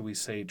world. So we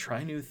say,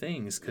 try new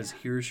things, because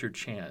here's your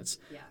chance.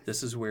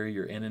 This is where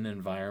you're in an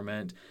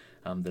environment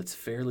that's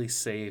fairly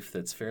safe,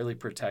 that's fairly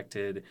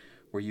protected,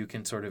 where you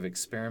can sort of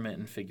experiment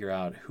and figure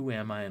out, who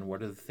am I and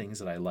what are the things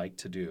that I like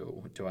to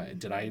do?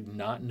 Did I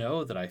not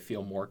know that I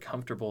feel more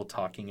comfortable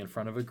talking in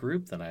front of a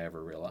group than I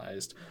ever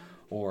realized?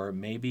 Or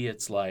maybe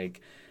it's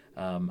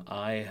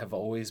I have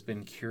always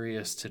been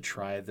curious to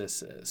try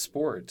this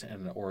sport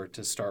or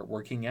to start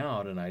working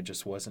out, and I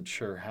just wasn't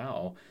sure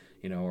how,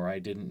 or I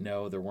didn't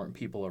know, there weren't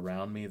people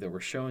around me that were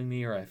showing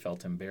me, or I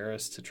felt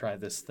embarrassed to try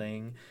this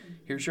thing.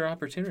 Here's your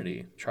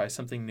opportunity. Try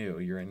something new.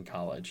 You're in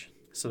college.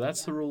 So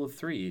that's the rule of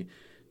 3.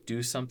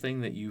 Do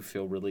something that you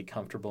feel really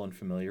comfortable and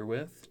familiar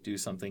with. Do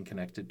something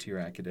connected to your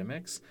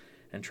academics,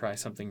 and try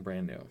something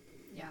brand new.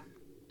 Yeah.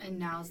 And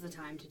now's the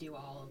time to do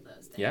all of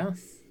those things. Yeah.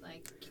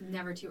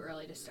 Never too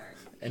early to start.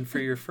 And for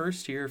your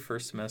first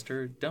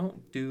semester,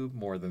 don't do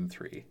more than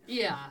 3.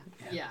 Yeah.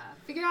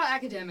 Figure out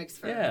academics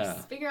first. Yeah.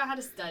 Figure out how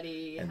to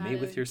study. And meet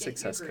with your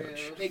success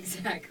coach.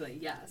 Exactly.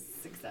 Yes.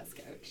 Success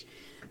coach.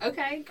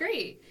 Okay,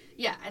 great.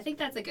 Yeah, I think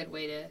that's a good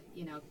way to,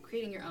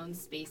 creating your own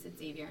space at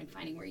Xavier and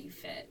finding where you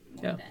fit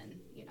more than,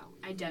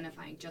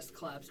 identifying just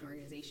clubs and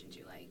organizations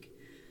you like.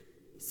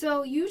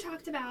 So you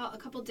talked about a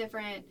couple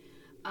different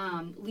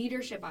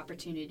leadership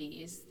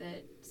opportunities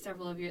that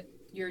several of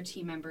your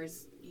team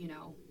members,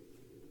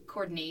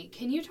 coordinate.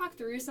 Can you talk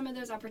through some of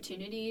those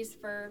opportunities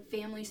for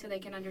families so they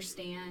can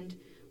understand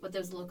what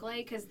those look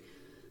like? Because,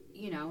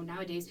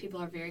 nowadays people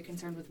are very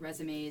concerned with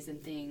resumes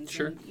and things.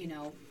 Sure.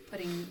 And,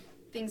 putting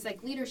things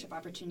like leadership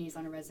opportunities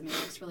on a resume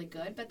looks really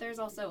good, but there's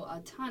also a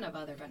ton of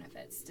other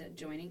benefits to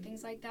joining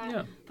things like that.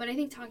 Yeah. But I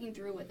think talking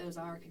through what those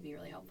are could be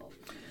really helpful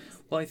for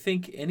families. Well, I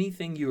think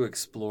anything you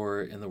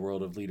explore in the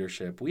world of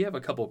leadership, we have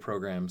a couple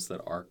programs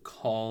that are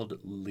called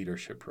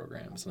leadership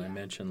programs. And I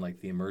mentioned like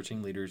the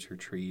Emerging Leaders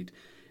Retreat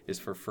is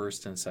for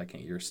first and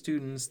second year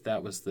students.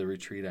 That was the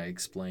retreat I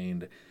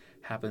explained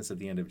happens at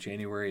the end of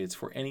January. It's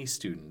for any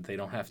student. They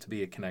don't have to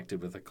be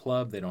connected with a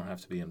club. They don't have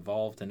to be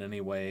involved in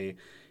any way.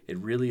 It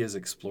really is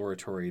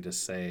exploratory to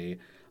say,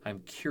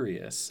 I'm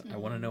curious. I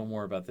want to know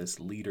more about this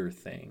leader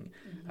thing.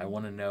 I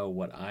want to know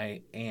what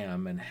I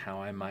am and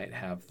how I might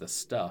have the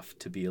stuff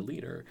to be a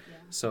leader. Yeah.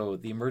 So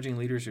the Emerging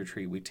Leaders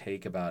Retreat, we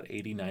take about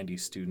 80, 90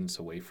 students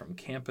away from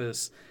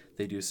campus.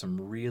 They do some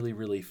really,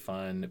 really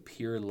fun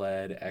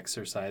peer-led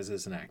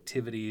exercises and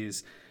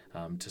activities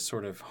to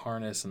sort of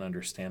harness and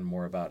understand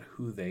more about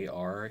who they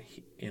are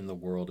in the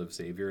world of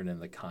Xavier and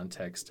in the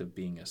context of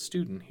being a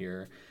student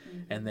here.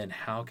 And then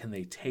how can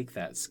they take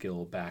that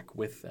skill back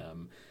with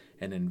them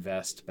and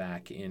invest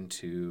back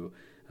into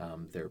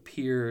their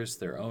peers,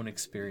 their own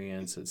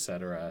experience,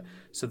 etc.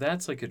 So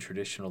that's like a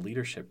traditional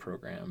leadership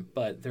program.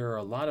 But there are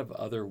a lot of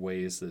other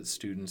ways that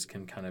students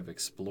can kind of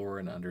explore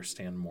and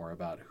understand more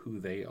about who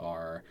they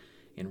are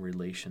in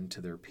relation to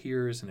their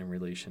peers and in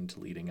relation to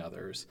leading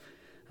others.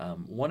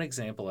 One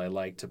example I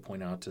like to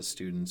point out to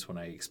students when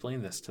I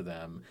explain this to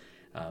them,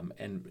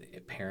 and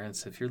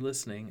parents, if you're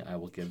listening, I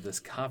will give this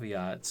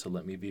caveat, so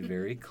let me be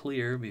very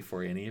clear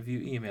before any of you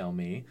email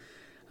me.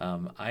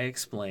 I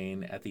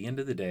explain at the end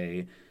of the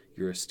day,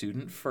 you're a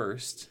student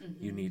first.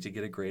 You need to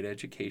get a great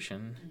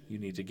education. You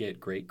need to get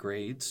great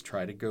grades.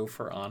 Try to go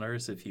for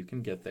honors if you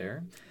can get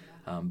there.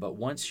 But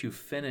once you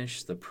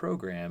finish the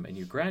program and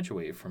you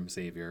graduate from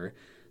Xavier,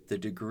 the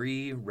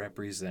degree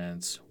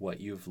represents what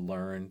you've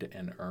learned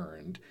and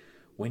earned.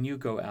 When you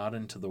go out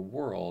into the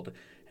world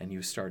and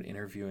you start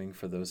interviewing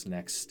for those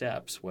next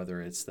steps,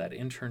 whether it's that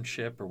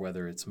internship or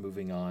whether it's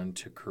moving on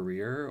to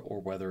career or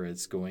whether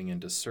it's going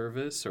into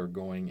service or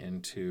going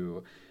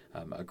into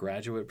a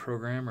graduate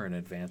program or an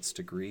advanced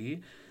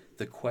degree,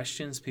 the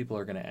questions people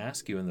are going to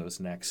ask you in those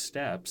next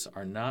steps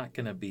are not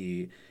going to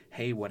be,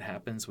 hey, what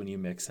happens when you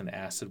mix an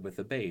acid with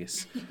a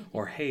base?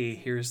 Or, hey,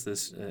 here's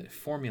this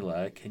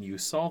formula. Can you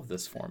solve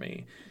this for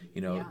me?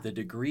 The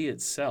degree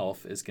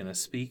itself is going to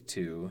speak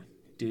to,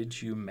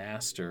 did you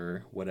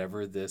master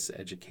whatever this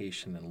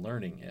education and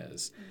learning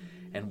is?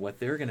 And what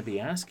they're going to be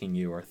asking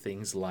you are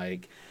things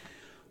like,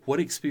 what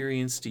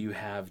experience do you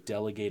have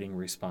delegating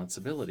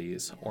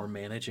responsibilities or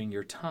managing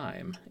your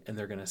time? And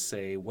they're going to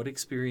say, what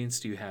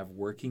experience do you have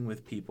working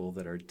with people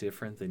that are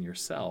different than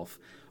yourself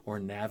or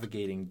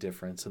navigating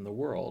difference in the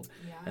world?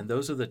 Yeah. And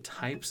those are the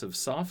types of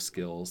soft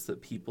skills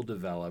that people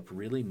develop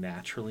really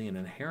naturally and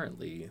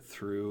inherently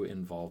through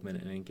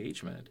involvement and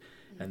engagement.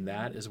 And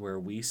that is where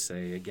we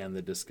say, again,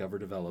 the Discover,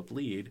 Develop,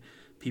 Lead,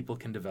 people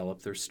can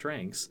develop their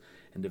strengths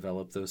and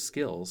develop those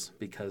skills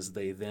because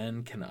they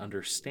then can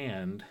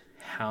understand,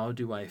 how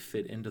do I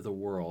fit into the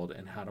world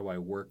and how do I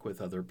work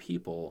with other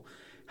people?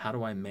 How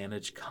do I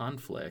manage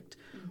conflict?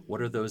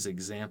 What are those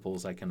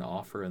examples I can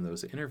offer in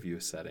those interview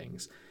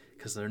settings?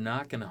 Because they're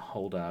not going to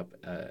hold up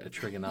a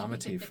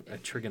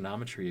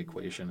trigonometry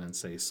equation and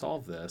say,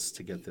 solve this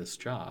to get this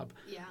job.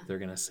 Yeah. They're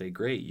going to say,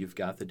 great, you've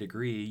got the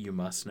degree, you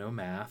must know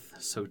math,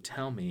 so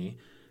tell me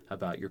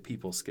about your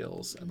people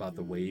skills, about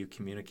the way you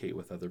communicate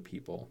with other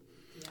people,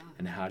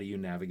 and how do you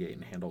navigate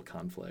and handle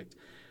conflict.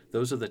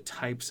 Those are the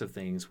types of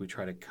things we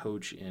try to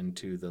coach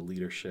into the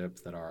leadership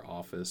that our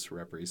office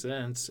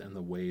represents and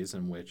the ways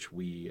in which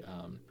we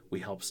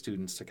help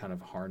students to kind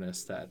of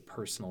harness that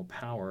personal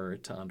power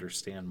to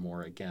understand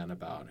more again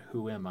about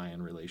who am I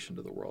in relation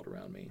to the world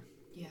around me.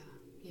 Yeah.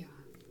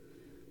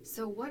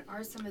 So what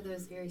are some of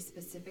those very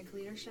specific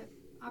leadership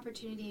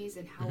opportunities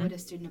and how would a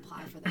student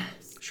apply for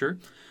those? Sure.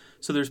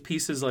 So there's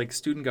pieces like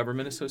Student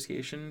Government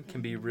Association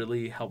can be a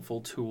really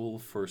helpful tool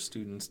for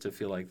students to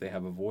feel like they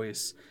have a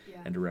voice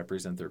and to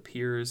represent their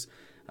peers.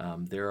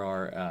 There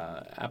are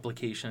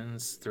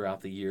applications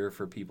throughout the year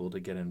for people to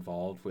get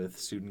involved with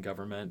student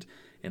government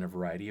in a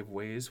variety of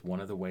ways.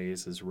 One of the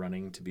ways is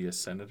running to be a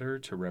senator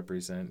to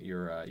represent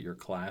your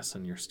class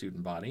and your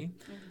student body.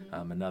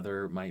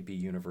 Another might be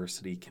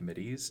university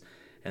committees,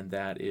 and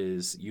that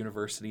is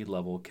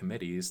university-level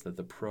committees that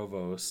the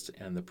provost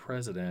and the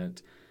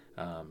president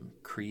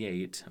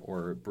create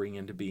or bring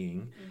into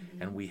being,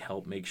 and we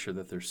help make sure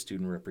that there's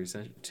student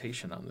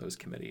representation on those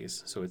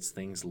committees. So it's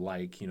things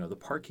like, the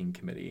parking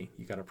committee.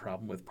 You got a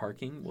problem with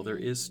parking? Well, there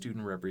is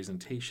student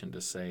representation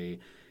to say,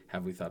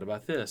 have we thought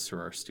about this,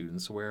 or are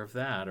students aware of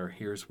that, or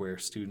here's where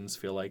students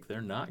feel like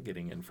they're not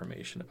getting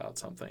information about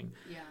something.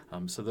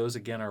 So those,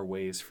 again, are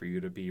ways for you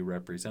to be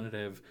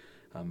representative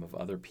of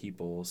other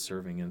people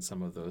serving in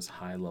some of those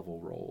high-level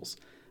roles.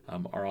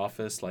 Our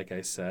office, like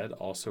I said,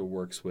 also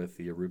works with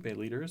the Arupe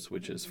leaders,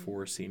 which is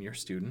for senior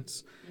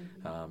students.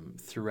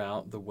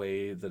 Throughout the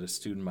way that a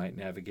student might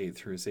navigate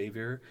through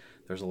Xavier,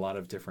 there's a lot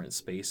of different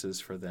spaces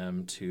for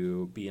them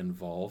to be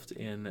involved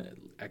in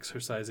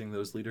exercising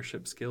those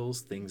leadership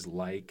skills, things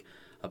like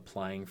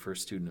applying for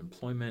student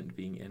employment,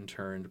 being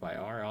interned by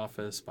our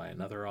office, by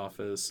another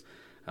office,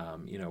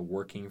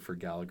 working for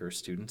Gallagher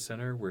Student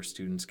Center, where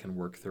students can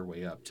work their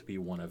way up to be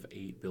one of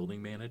 8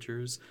 building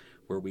managers,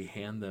 where we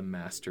hand them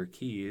master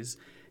keys,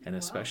 and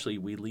especially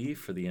we leave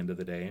for the end of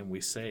the day and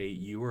we say,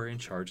 you are in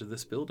charge of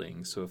this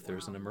building. So if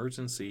there's an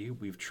emergency,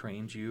 we've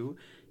trained you,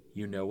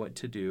 you know what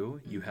to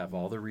do, you have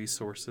all the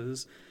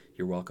resources,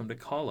 you're welcome to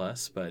call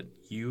us, but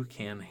you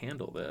can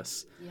handle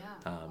this.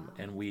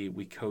 And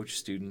we coach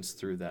students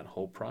through that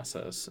whole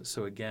process.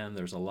 So again,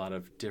 there's a lot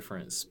of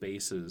different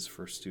spaces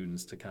for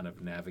students to kind of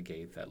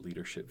navigate that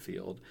leadership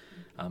field.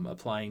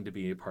 Applying to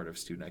be a part of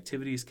Student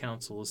Activities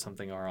Council is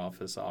something our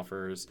office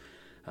offers.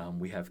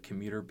 We have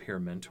commuter peer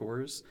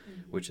mentors,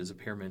 which is a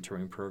peer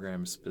mentoring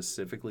program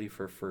specifically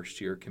for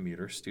first-year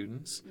commuter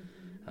students.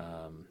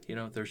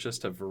 There's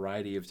just a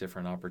variety of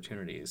different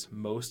opportunities.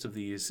 Most of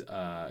these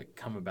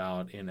come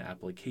about in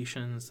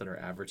applications that are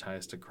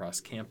advertised across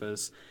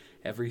campus.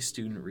 Every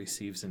student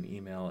receives an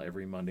email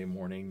every Monday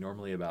morning,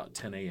 normally about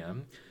 10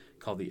 a.m.,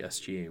 called the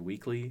SGA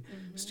Weekly.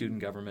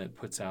 Student government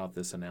puts out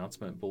this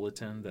announcement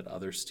bulletin that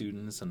other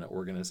students and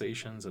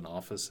organizations and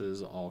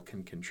offices all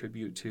can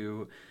contribute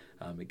to.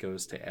 It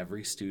goes to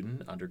every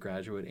student,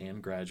 undergraduate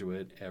and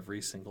graduate,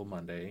 every single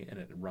Monday, and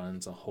it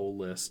runs a whole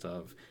list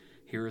of,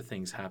 here are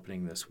things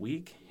happening this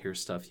week,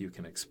 here's stuff you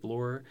can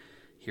explore,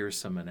 here's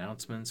some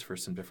announcements for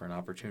some different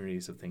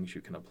opportunities of things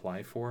you can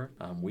apply for.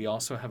 We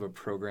also have a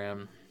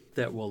program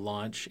that will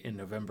launch in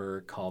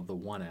November called the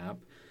One App,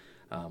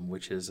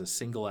 which is a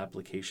single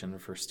application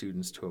for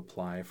students to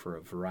apply for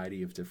a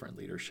variety of different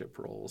leadership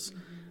roles.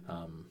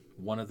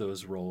 One of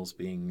those roles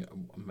being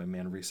my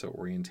Manresa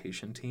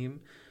orientation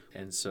team.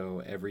 And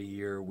so every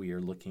year we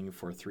are looking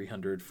for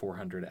 300,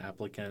 400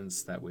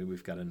 applicants. That way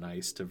we've got a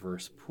nice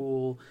diverse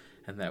pool,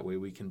 and that way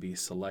we can be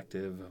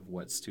selective of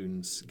what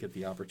students get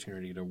the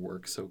opportunity to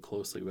work so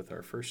closely with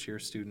our first year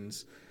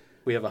students.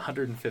 We have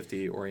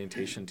 150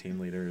 orientation team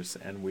leaders,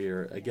 and we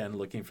are, again,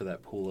 looking for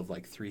that pool of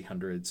like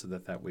 300 so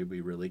that way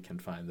we really can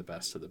find the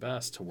best of the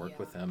best to work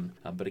with them.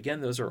 But again,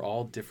 those are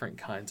all different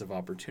kinds of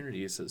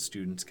opportunities that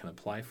students can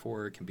apply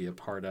for, can be a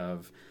part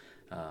of,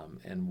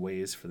 and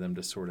ways for them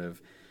to sort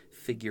of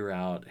figure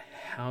out,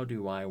 how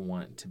do I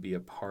want to be a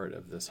part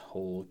of this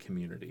whole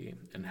community,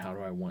 and how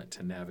do I want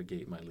to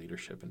navigate my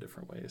leadership in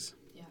different ways.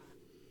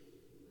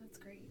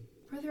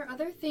 Are there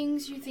other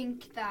things you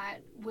think that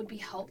would be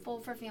helpful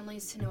for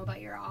families to know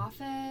about your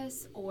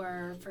office,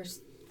 or for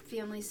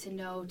families to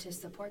know to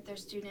support their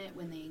student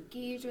when they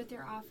engage with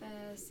your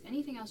office?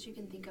 Anything else you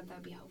can think of that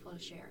would be helpful to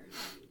share?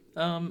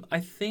 I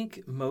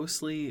think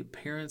mostly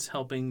parents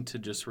helping to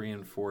just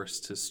reinforce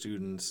to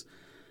students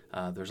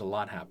there's a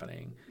lot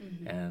happening.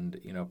 And,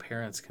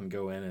 parents can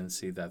go in and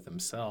see that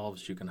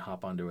themselves. You can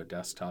hop onto a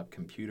desktop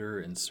computer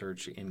and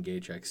search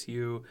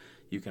EngageXU.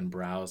 You can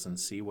browse and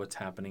see what's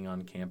happening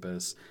on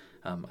campus.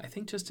 I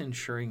think just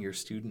ensuring your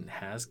student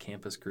has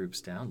campus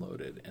groups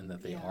downloaded and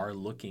that they are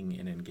looking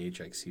in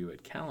EngageXU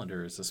at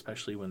calendars,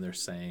 especially when they're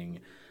saying,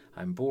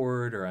 I'm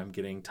bored or I'm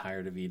getting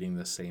tired of eating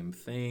the same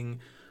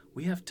thing.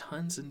 We have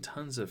tons and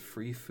tons of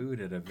free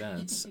food at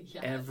events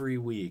every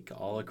week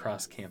all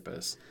across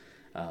campus.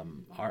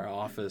 Our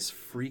office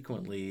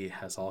frequently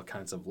has all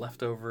kinds of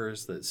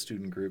leftovers that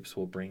student groups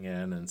will bring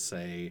in and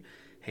say,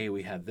 hey,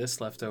 we had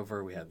this left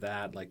over, we had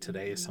that. Like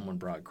today, someone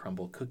brought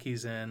crumble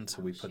cookies in,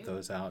 so we put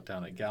those out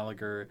down at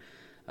Gallagher.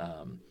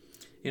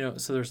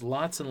 So there's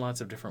lots and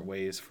lots of different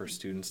ways for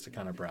students to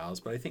kind of browse.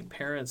 But I think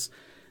parents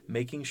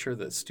making sure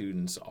that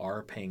students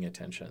are paying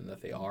attention,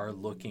 that they are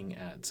looking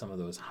at some of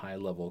those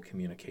high-level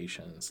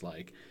communications.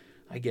 Like,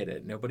 I get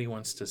it, nobody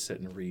wants to sit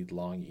and read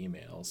long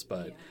emails,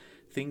 but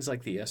things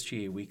like the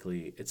SGA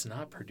Weekly, it's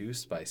not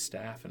produced by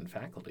staff and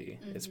faculty.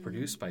 It's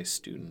produced by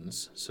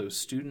students. So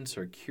students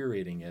are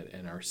curating it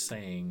and are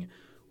saying,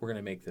 we're going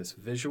to make this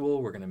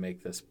visual, we're going to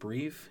make this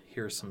brief,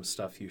 here's some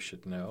stuff you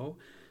should know.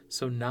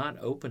 So not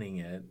opening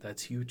it,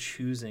 that's you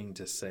choosing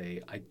to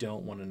say, I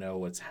don't want to know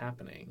what's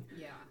happening.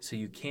 So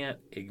you can't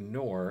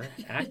ignore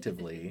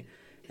actively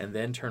and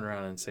then turn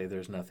around and say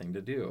there's nothing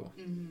to do.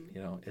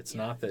 It's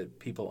not that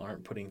people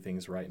aren't putting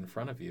things right in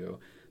front of you.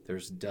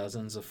 There's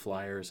dozens of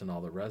flyers in all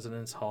the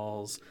residence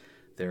halls.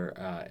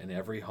 In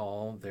every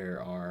hall,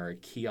 there are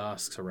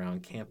kiosks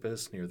around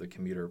campus near the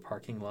commuter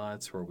parking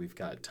lots where we've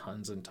got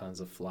tons and tons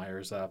of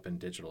flyers up and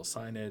digital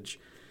signage.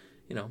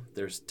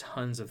 There's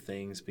tons of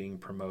things being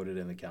promoted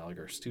in the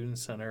Gallagher Student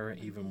Center.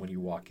 Even when you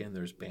walk in,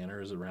 there's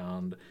banners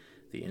around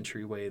the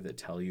entryway that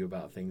tell you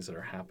about things that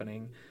are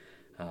happening.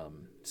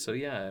 So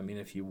yeah, I mean,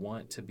 if you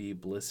want to be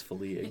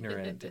blissfully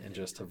ignorant and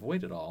just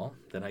avoid it all,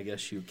 then I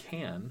guess you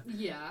can.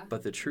 Yeah.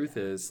 But the truth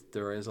is,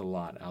 there is a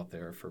lot out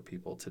there for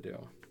people to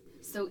do.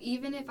 So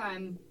even if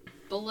I'm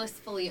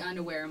blissfully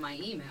unaware of my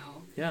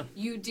email,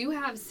 you do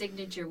have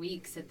signature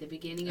weeks at the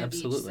beginning of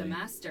each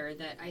semester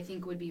that I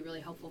think would be really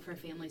helpful for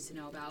families to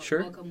know about.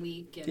 Sure. Welcome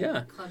week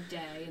and club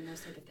day and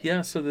those type of things.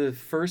 Yeah, so the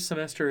first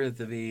semester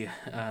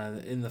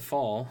in the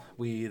fall,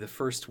 the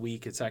first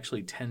week, it's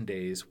actually 10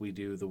 days, we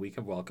do the Week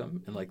of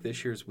Welcome. And like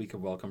this year's Week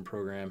of Welcome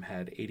program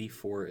had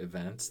 84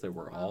 events that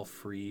were all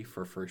free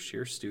for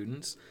first-year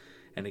students.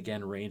 And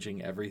again,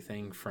 ranging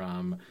everything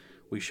from...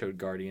 We showed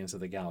Guardians of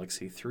the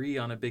Galaxy 3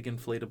 on a big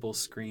inflatable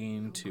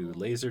screen to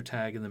laser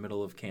tag in the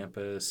middle of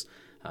campus,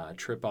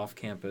 trip off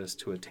campus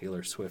to a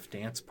Taylor Swift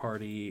dance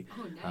party.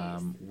 Oh,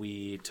 nice.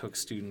 We took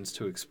students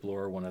to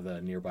explore one of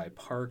the nearby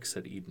parks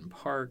at Eden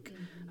Park.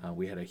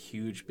 We had a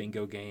huge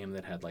bingo game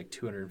that had like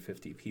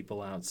 250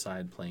 people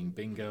outside playing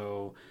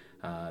bingo.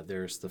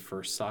 There's the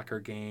first soccer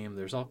game.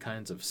 There's all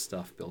kinds of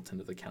stuff built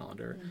into the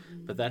calendar.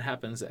 But that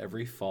happens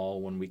every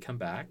fall when we come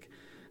back.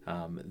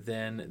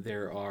 Then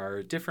there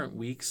are different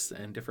weeks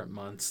and different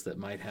months that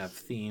might have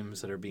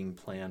themes that are being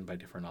planned by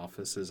different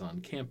offices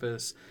on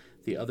campus.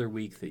 The other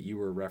week that you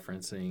were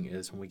referencing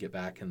is when we get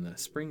back in the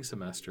spring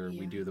semester,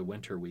 we do the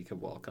Winter Week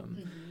of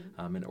Welcome.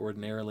 And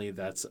ordinarily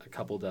that's a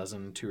couple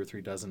dozen, 2 or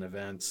 3 dozen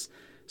events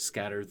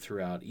scattered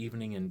throughout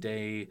evening and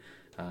day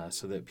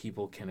so that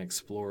people can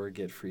explore,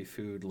 get free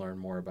food, learn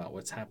more about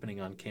what's happening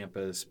on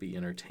campus, be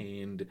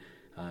entertained,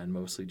 and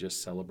mostly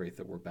just celebrate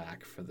that we're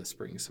back for the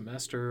spring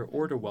semester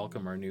or to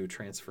welcome our new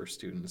transfer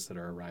students that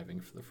are arriving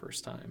for the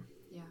first time.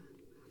 Yeah.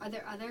 Are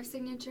there other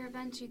signature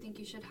events you think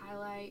you should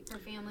highlight for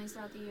families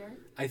throughout the year?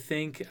 I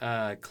think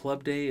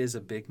Club Day is a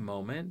big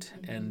moment,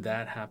 and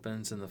that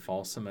happens in the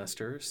fall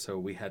semester. So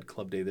we had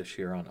Club Day this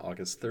year on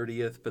August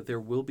 30th, but there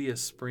will be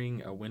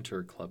a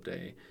winter Club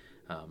Day.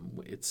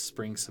 It's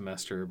spring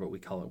semester, but we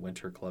call it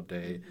Winter Club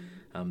Day.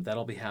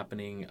 That'll be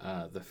happening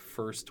the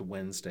first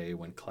Wednesday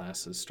when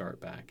classes start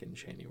back in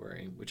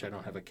January, which I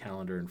don't have a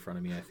calendar in front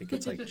of me. I think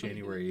it's like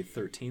January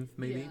 13th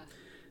maybe.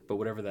 But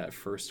whatever that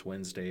first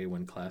Wednesday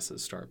when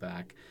classes start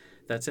back,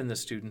 that's in the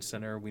Student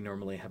Center. We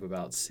normally have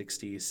about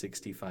 60,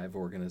 65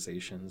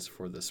 organizations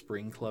for the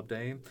Spring Club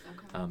Day.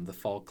 The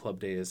Fall Club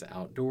Day is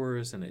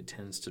outdoors, and it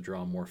tends to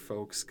draw more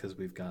folks because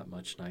we've got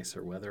much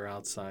nicer weather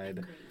outside.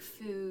 And great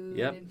food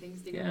and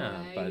things to give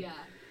away.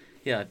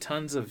 Yeah,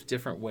 tons of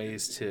different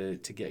ways to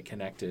get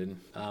connected.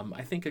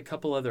 I think a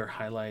couple other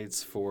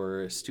highlights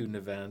for student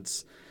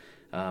events.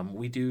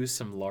 We do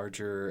some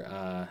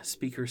larger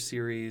speaker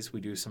series. We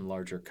do some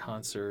larger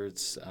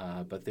concerts,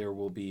 but there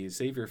will be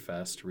Xavier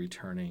Fest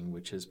returning,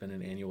 which has been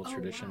an annual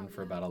tradition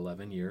for about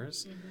 11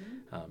 years.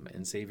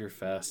 And Xavier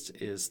Fest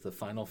is the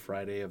final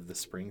Friday of the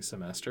spring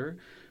semester,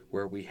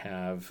 where we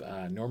have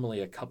normally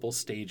a couple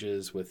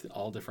stages with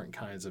all different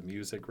kinds of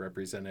music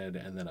represented,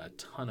 and then a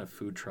ton of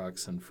food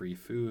trucks and free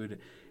food,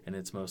 and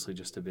it's mostly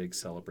just a big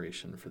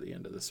celebration for the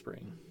end of the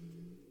spring.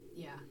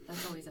 Yeah,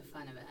 that's always a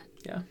fun event.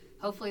 Yeah.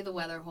 Hopefully the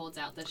weather holds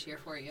out this year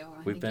for you.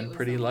 We've been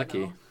pretty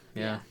lucky.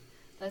 Yeah.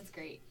 That's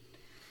great.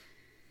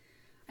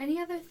 Any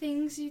other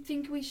things you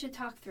think we should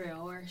talk through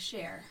or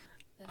share?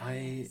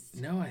 I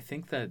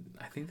think that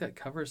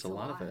covers a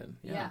lot of it.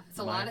 Yeah, it's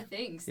a lot of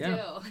things too.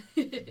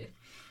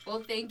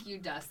 Well, thank you,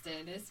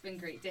 Dustin. It's been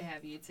great to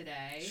have you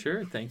today.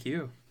 Sure, thank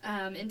you.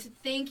 And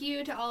thank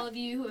you to all of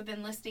you who have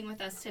been listening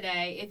with us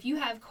today. If you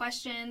have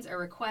questions or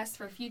requests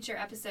for future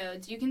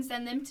episodes, you can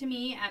send them to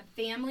me at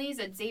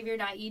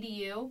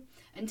families@xavier.edu.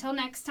 Until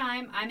next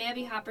time, I'm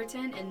Abby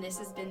Hopperton, and this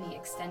has been the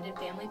Extended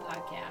Family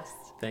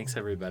Podcast. Thanks,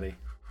 everybody.